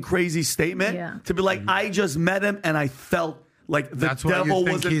freaking crazy statement to be like, I just met him, and I felt like the That's devil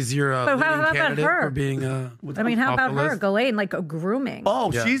why you think he's your leading candidate for being. I mean, how about her, Ghislaine, like grooming?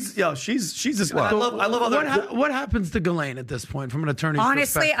 Oh, she's this. I love other. What happens to Ghislaine at this point from an attorney's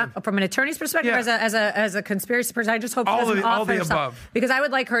perspective? Honestly, from an attorney's perspective, as a conspiracy person, I just hope all the above, because I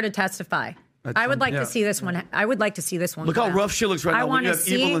would like her to testify. I would like to see this one. I would like to see this one. Look how rough she looks right now. When you have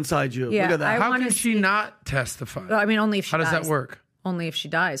evil inside you. Yeah, look at that. How can she not testify? Well, I mean, only if she dies. How does that work? Only if she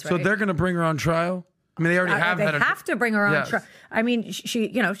dies, right? So they're going to bring her on trial? I mean, they already have. They have to bring her on trial. I mean,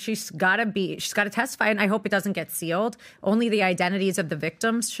 she's got to testify, and I hope it doesn't get sealed. Only the identities of the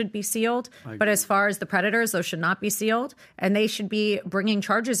victims should be sealed. But as far as the predators, those should not be sealed, and they should be bringing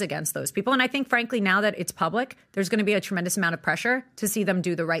charges against those people. And I think, frankly, now that it's public, there's going to be a tremendous amount of pressure to see them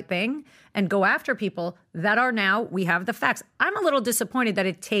do the right thing and go after people that are now. We have the facts. I'm a little disappointed that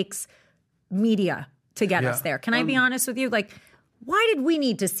it takes media to get us there. Can I be honest with you? Like, why did we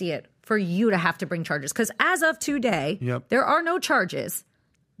need to see it for you to have to bring charges? Because as of today, there are no charges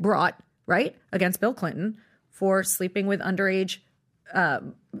brought, right, against Bill Clinton for sleeping with underage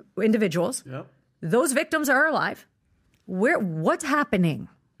individuals. Those victims are alive. What's happening?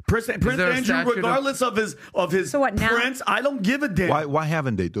 Prince Andrew, regardless of his so what, now? prince, I don't give a damn. Why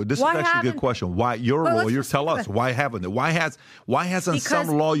haven't they? This is actually a good question. Why you're a lawyer? Tell us why haven't they? Why hasn't some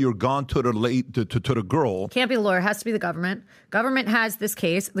lawyer gone to the girl? Can't be the lawyer. It has to be the government. Government has this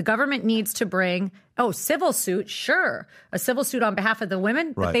case. The government needs to bring civil suit. Sure, a civil suit on behalf of the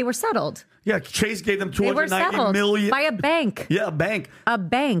women, but they were settled. Yeah, Chase gave them $290 million by a bank. Yeah, a bank. A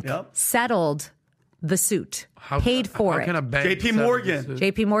bank settled the suit. Paid for it. JP Morgan.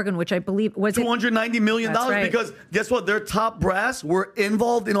 JP Morgan, which I believe was $290 million because guess what? Their top brass were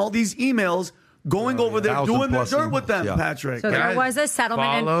involved in all these emails going over there, doing the dirt with them, Patrick. So there was a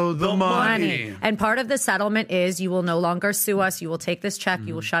settlement. Follow the money. And part of the settlement is you will no longer sue us. You will take this check.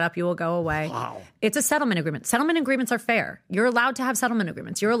 You will shut up. You will go away. Wow. It's a settlement agreement. Settlement agreements are fair. You're allowed to have settlement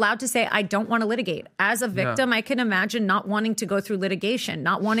agreements. You're allowed to say, I don't want to litigate. As a victim, I can imagine not wanting to go through litigation,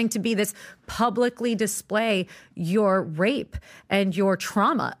 not wanting to be this publicly display your rape and your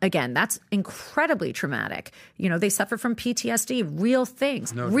trauma. Again, that's incredibly traumatic. They suffer from PTSD, real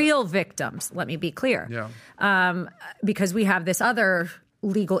things, real victims. Let me be clear. Because we have this other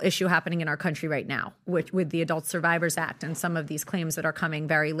legal issue happening in our country right now with the Adult Survivors Act and some of these claims that are coming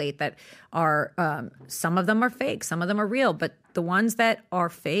very late that are, some of them are fake, some of them are real, but the ones that are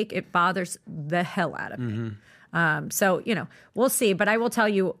fake, it bothers the hell out of me. So, we'll see. But I will tell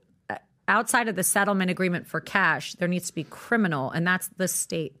you, outside of the settlement agreement for cash, there needs to be criminal, and that's the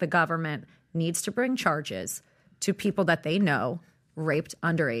state, the government needs to bring charges to people that they know raped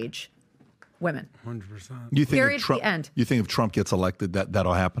underage women. 100%. You think Period. if Trump, the end. You think if Trump gets elected,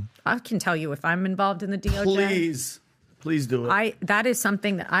 that'll happen? I can tell you if I'm involved in the DOJ. Please do it. That is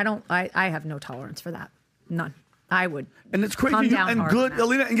something that I have no tolerance for that. None. I would. And it's crazy. And good,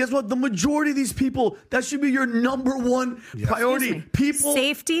 Alina. And guess what? The majority of these people, that should be your number one priority. People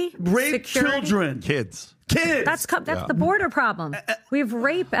safety, rape security. children. Kids. Kids. That's the border problem. We have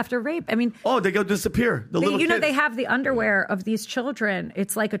rape after rape. I mean, they go disappear. The little kids. They have the underwear of these children.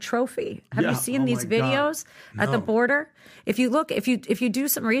 It's like a trophy. Have you seen these videos at the border? If you look, if you do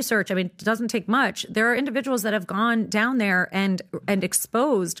some research, I mean, it doesn't take much. There are individuals that have gone down there and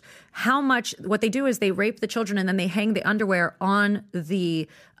exposed how much. What they do is they rape the children and then they hang the underwear on the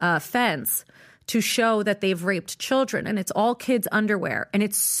fence to show that they've raped children, and it's all kids' underwear, and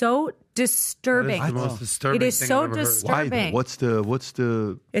it's so disturbing. That is the most disturbing It is thing so I've ever heard. disturbing. Why? What's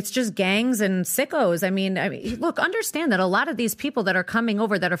the? It's just gangs and sickos. I mean, look, understand that a lot of these people that are coming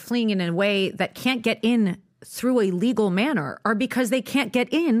over that are fleeing in a way that can't get in through a legal manner are because they can't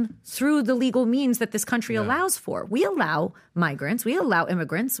get in through the legal means that this country allows for. We allow migrants. We allow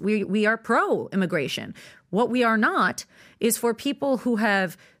immigrants. We are pro-immigration. What we are not is for people who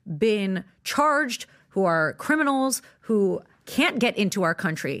have been charged, who are criminals, who can't get into our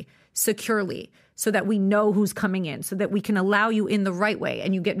country securely, so that we know who's coming in, so that we can allow you in the right way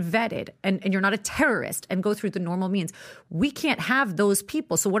and you get vetted and you're not a terrorist and go through the normal means. We can't have those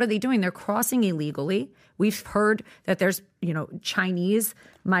people. So what are they doing? They're crossing illegally. We've heard that there's, Chinese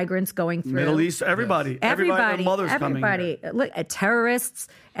migrants going through. Middle East, everybody. Everybody. Their mother's coming. Look, terrorists.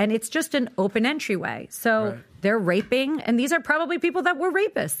 And it's just an open entryway. So they're raping. And these are probably people that were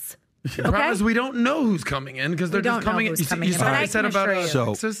rapists. The problem is we don't know who's coming in because they're just coming in. You saw what I said about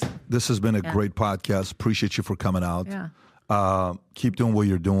Texas? This has been a great podcast. Appreciate you for coming out. Yeah. Keep doing what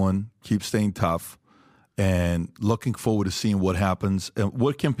you're doing. Keep staying tough. And looking forward to seeing what happens. And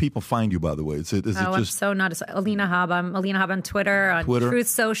where can people find you, by the way? Is it just... I'm so not Alina Habba. I'm Alina Habba on Twitter, Truth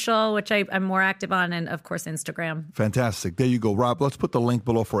Social, which I'm more active on, and of course Instagram. Fantastic. There you go, Rob. Let's put the link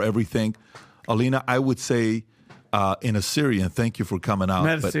below for everything. Alina, I would say in Assyrian, thank you for coming out,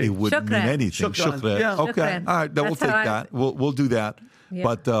 Merci. but it wouldn't mean anything. Shukran. Yeah. Okay. Shukran. All right. Then we'll take that. We'll do that. Yeah.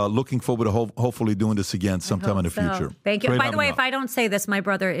 But looking forward to hopefully doing this again sometime in the future. Thank you. Great By the way, having if I don't say this, my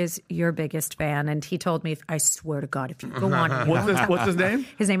brother is your biggest fan, and he told me, I swear to God, if you go on. What's his name?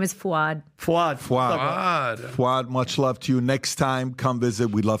 His name is Fuad. Fuad, much love to you. Next time, come visit.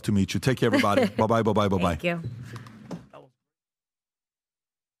 We'd love to meet you. Take care, everybody. Bye-bye, bye-bye, bye-bye. Thank you.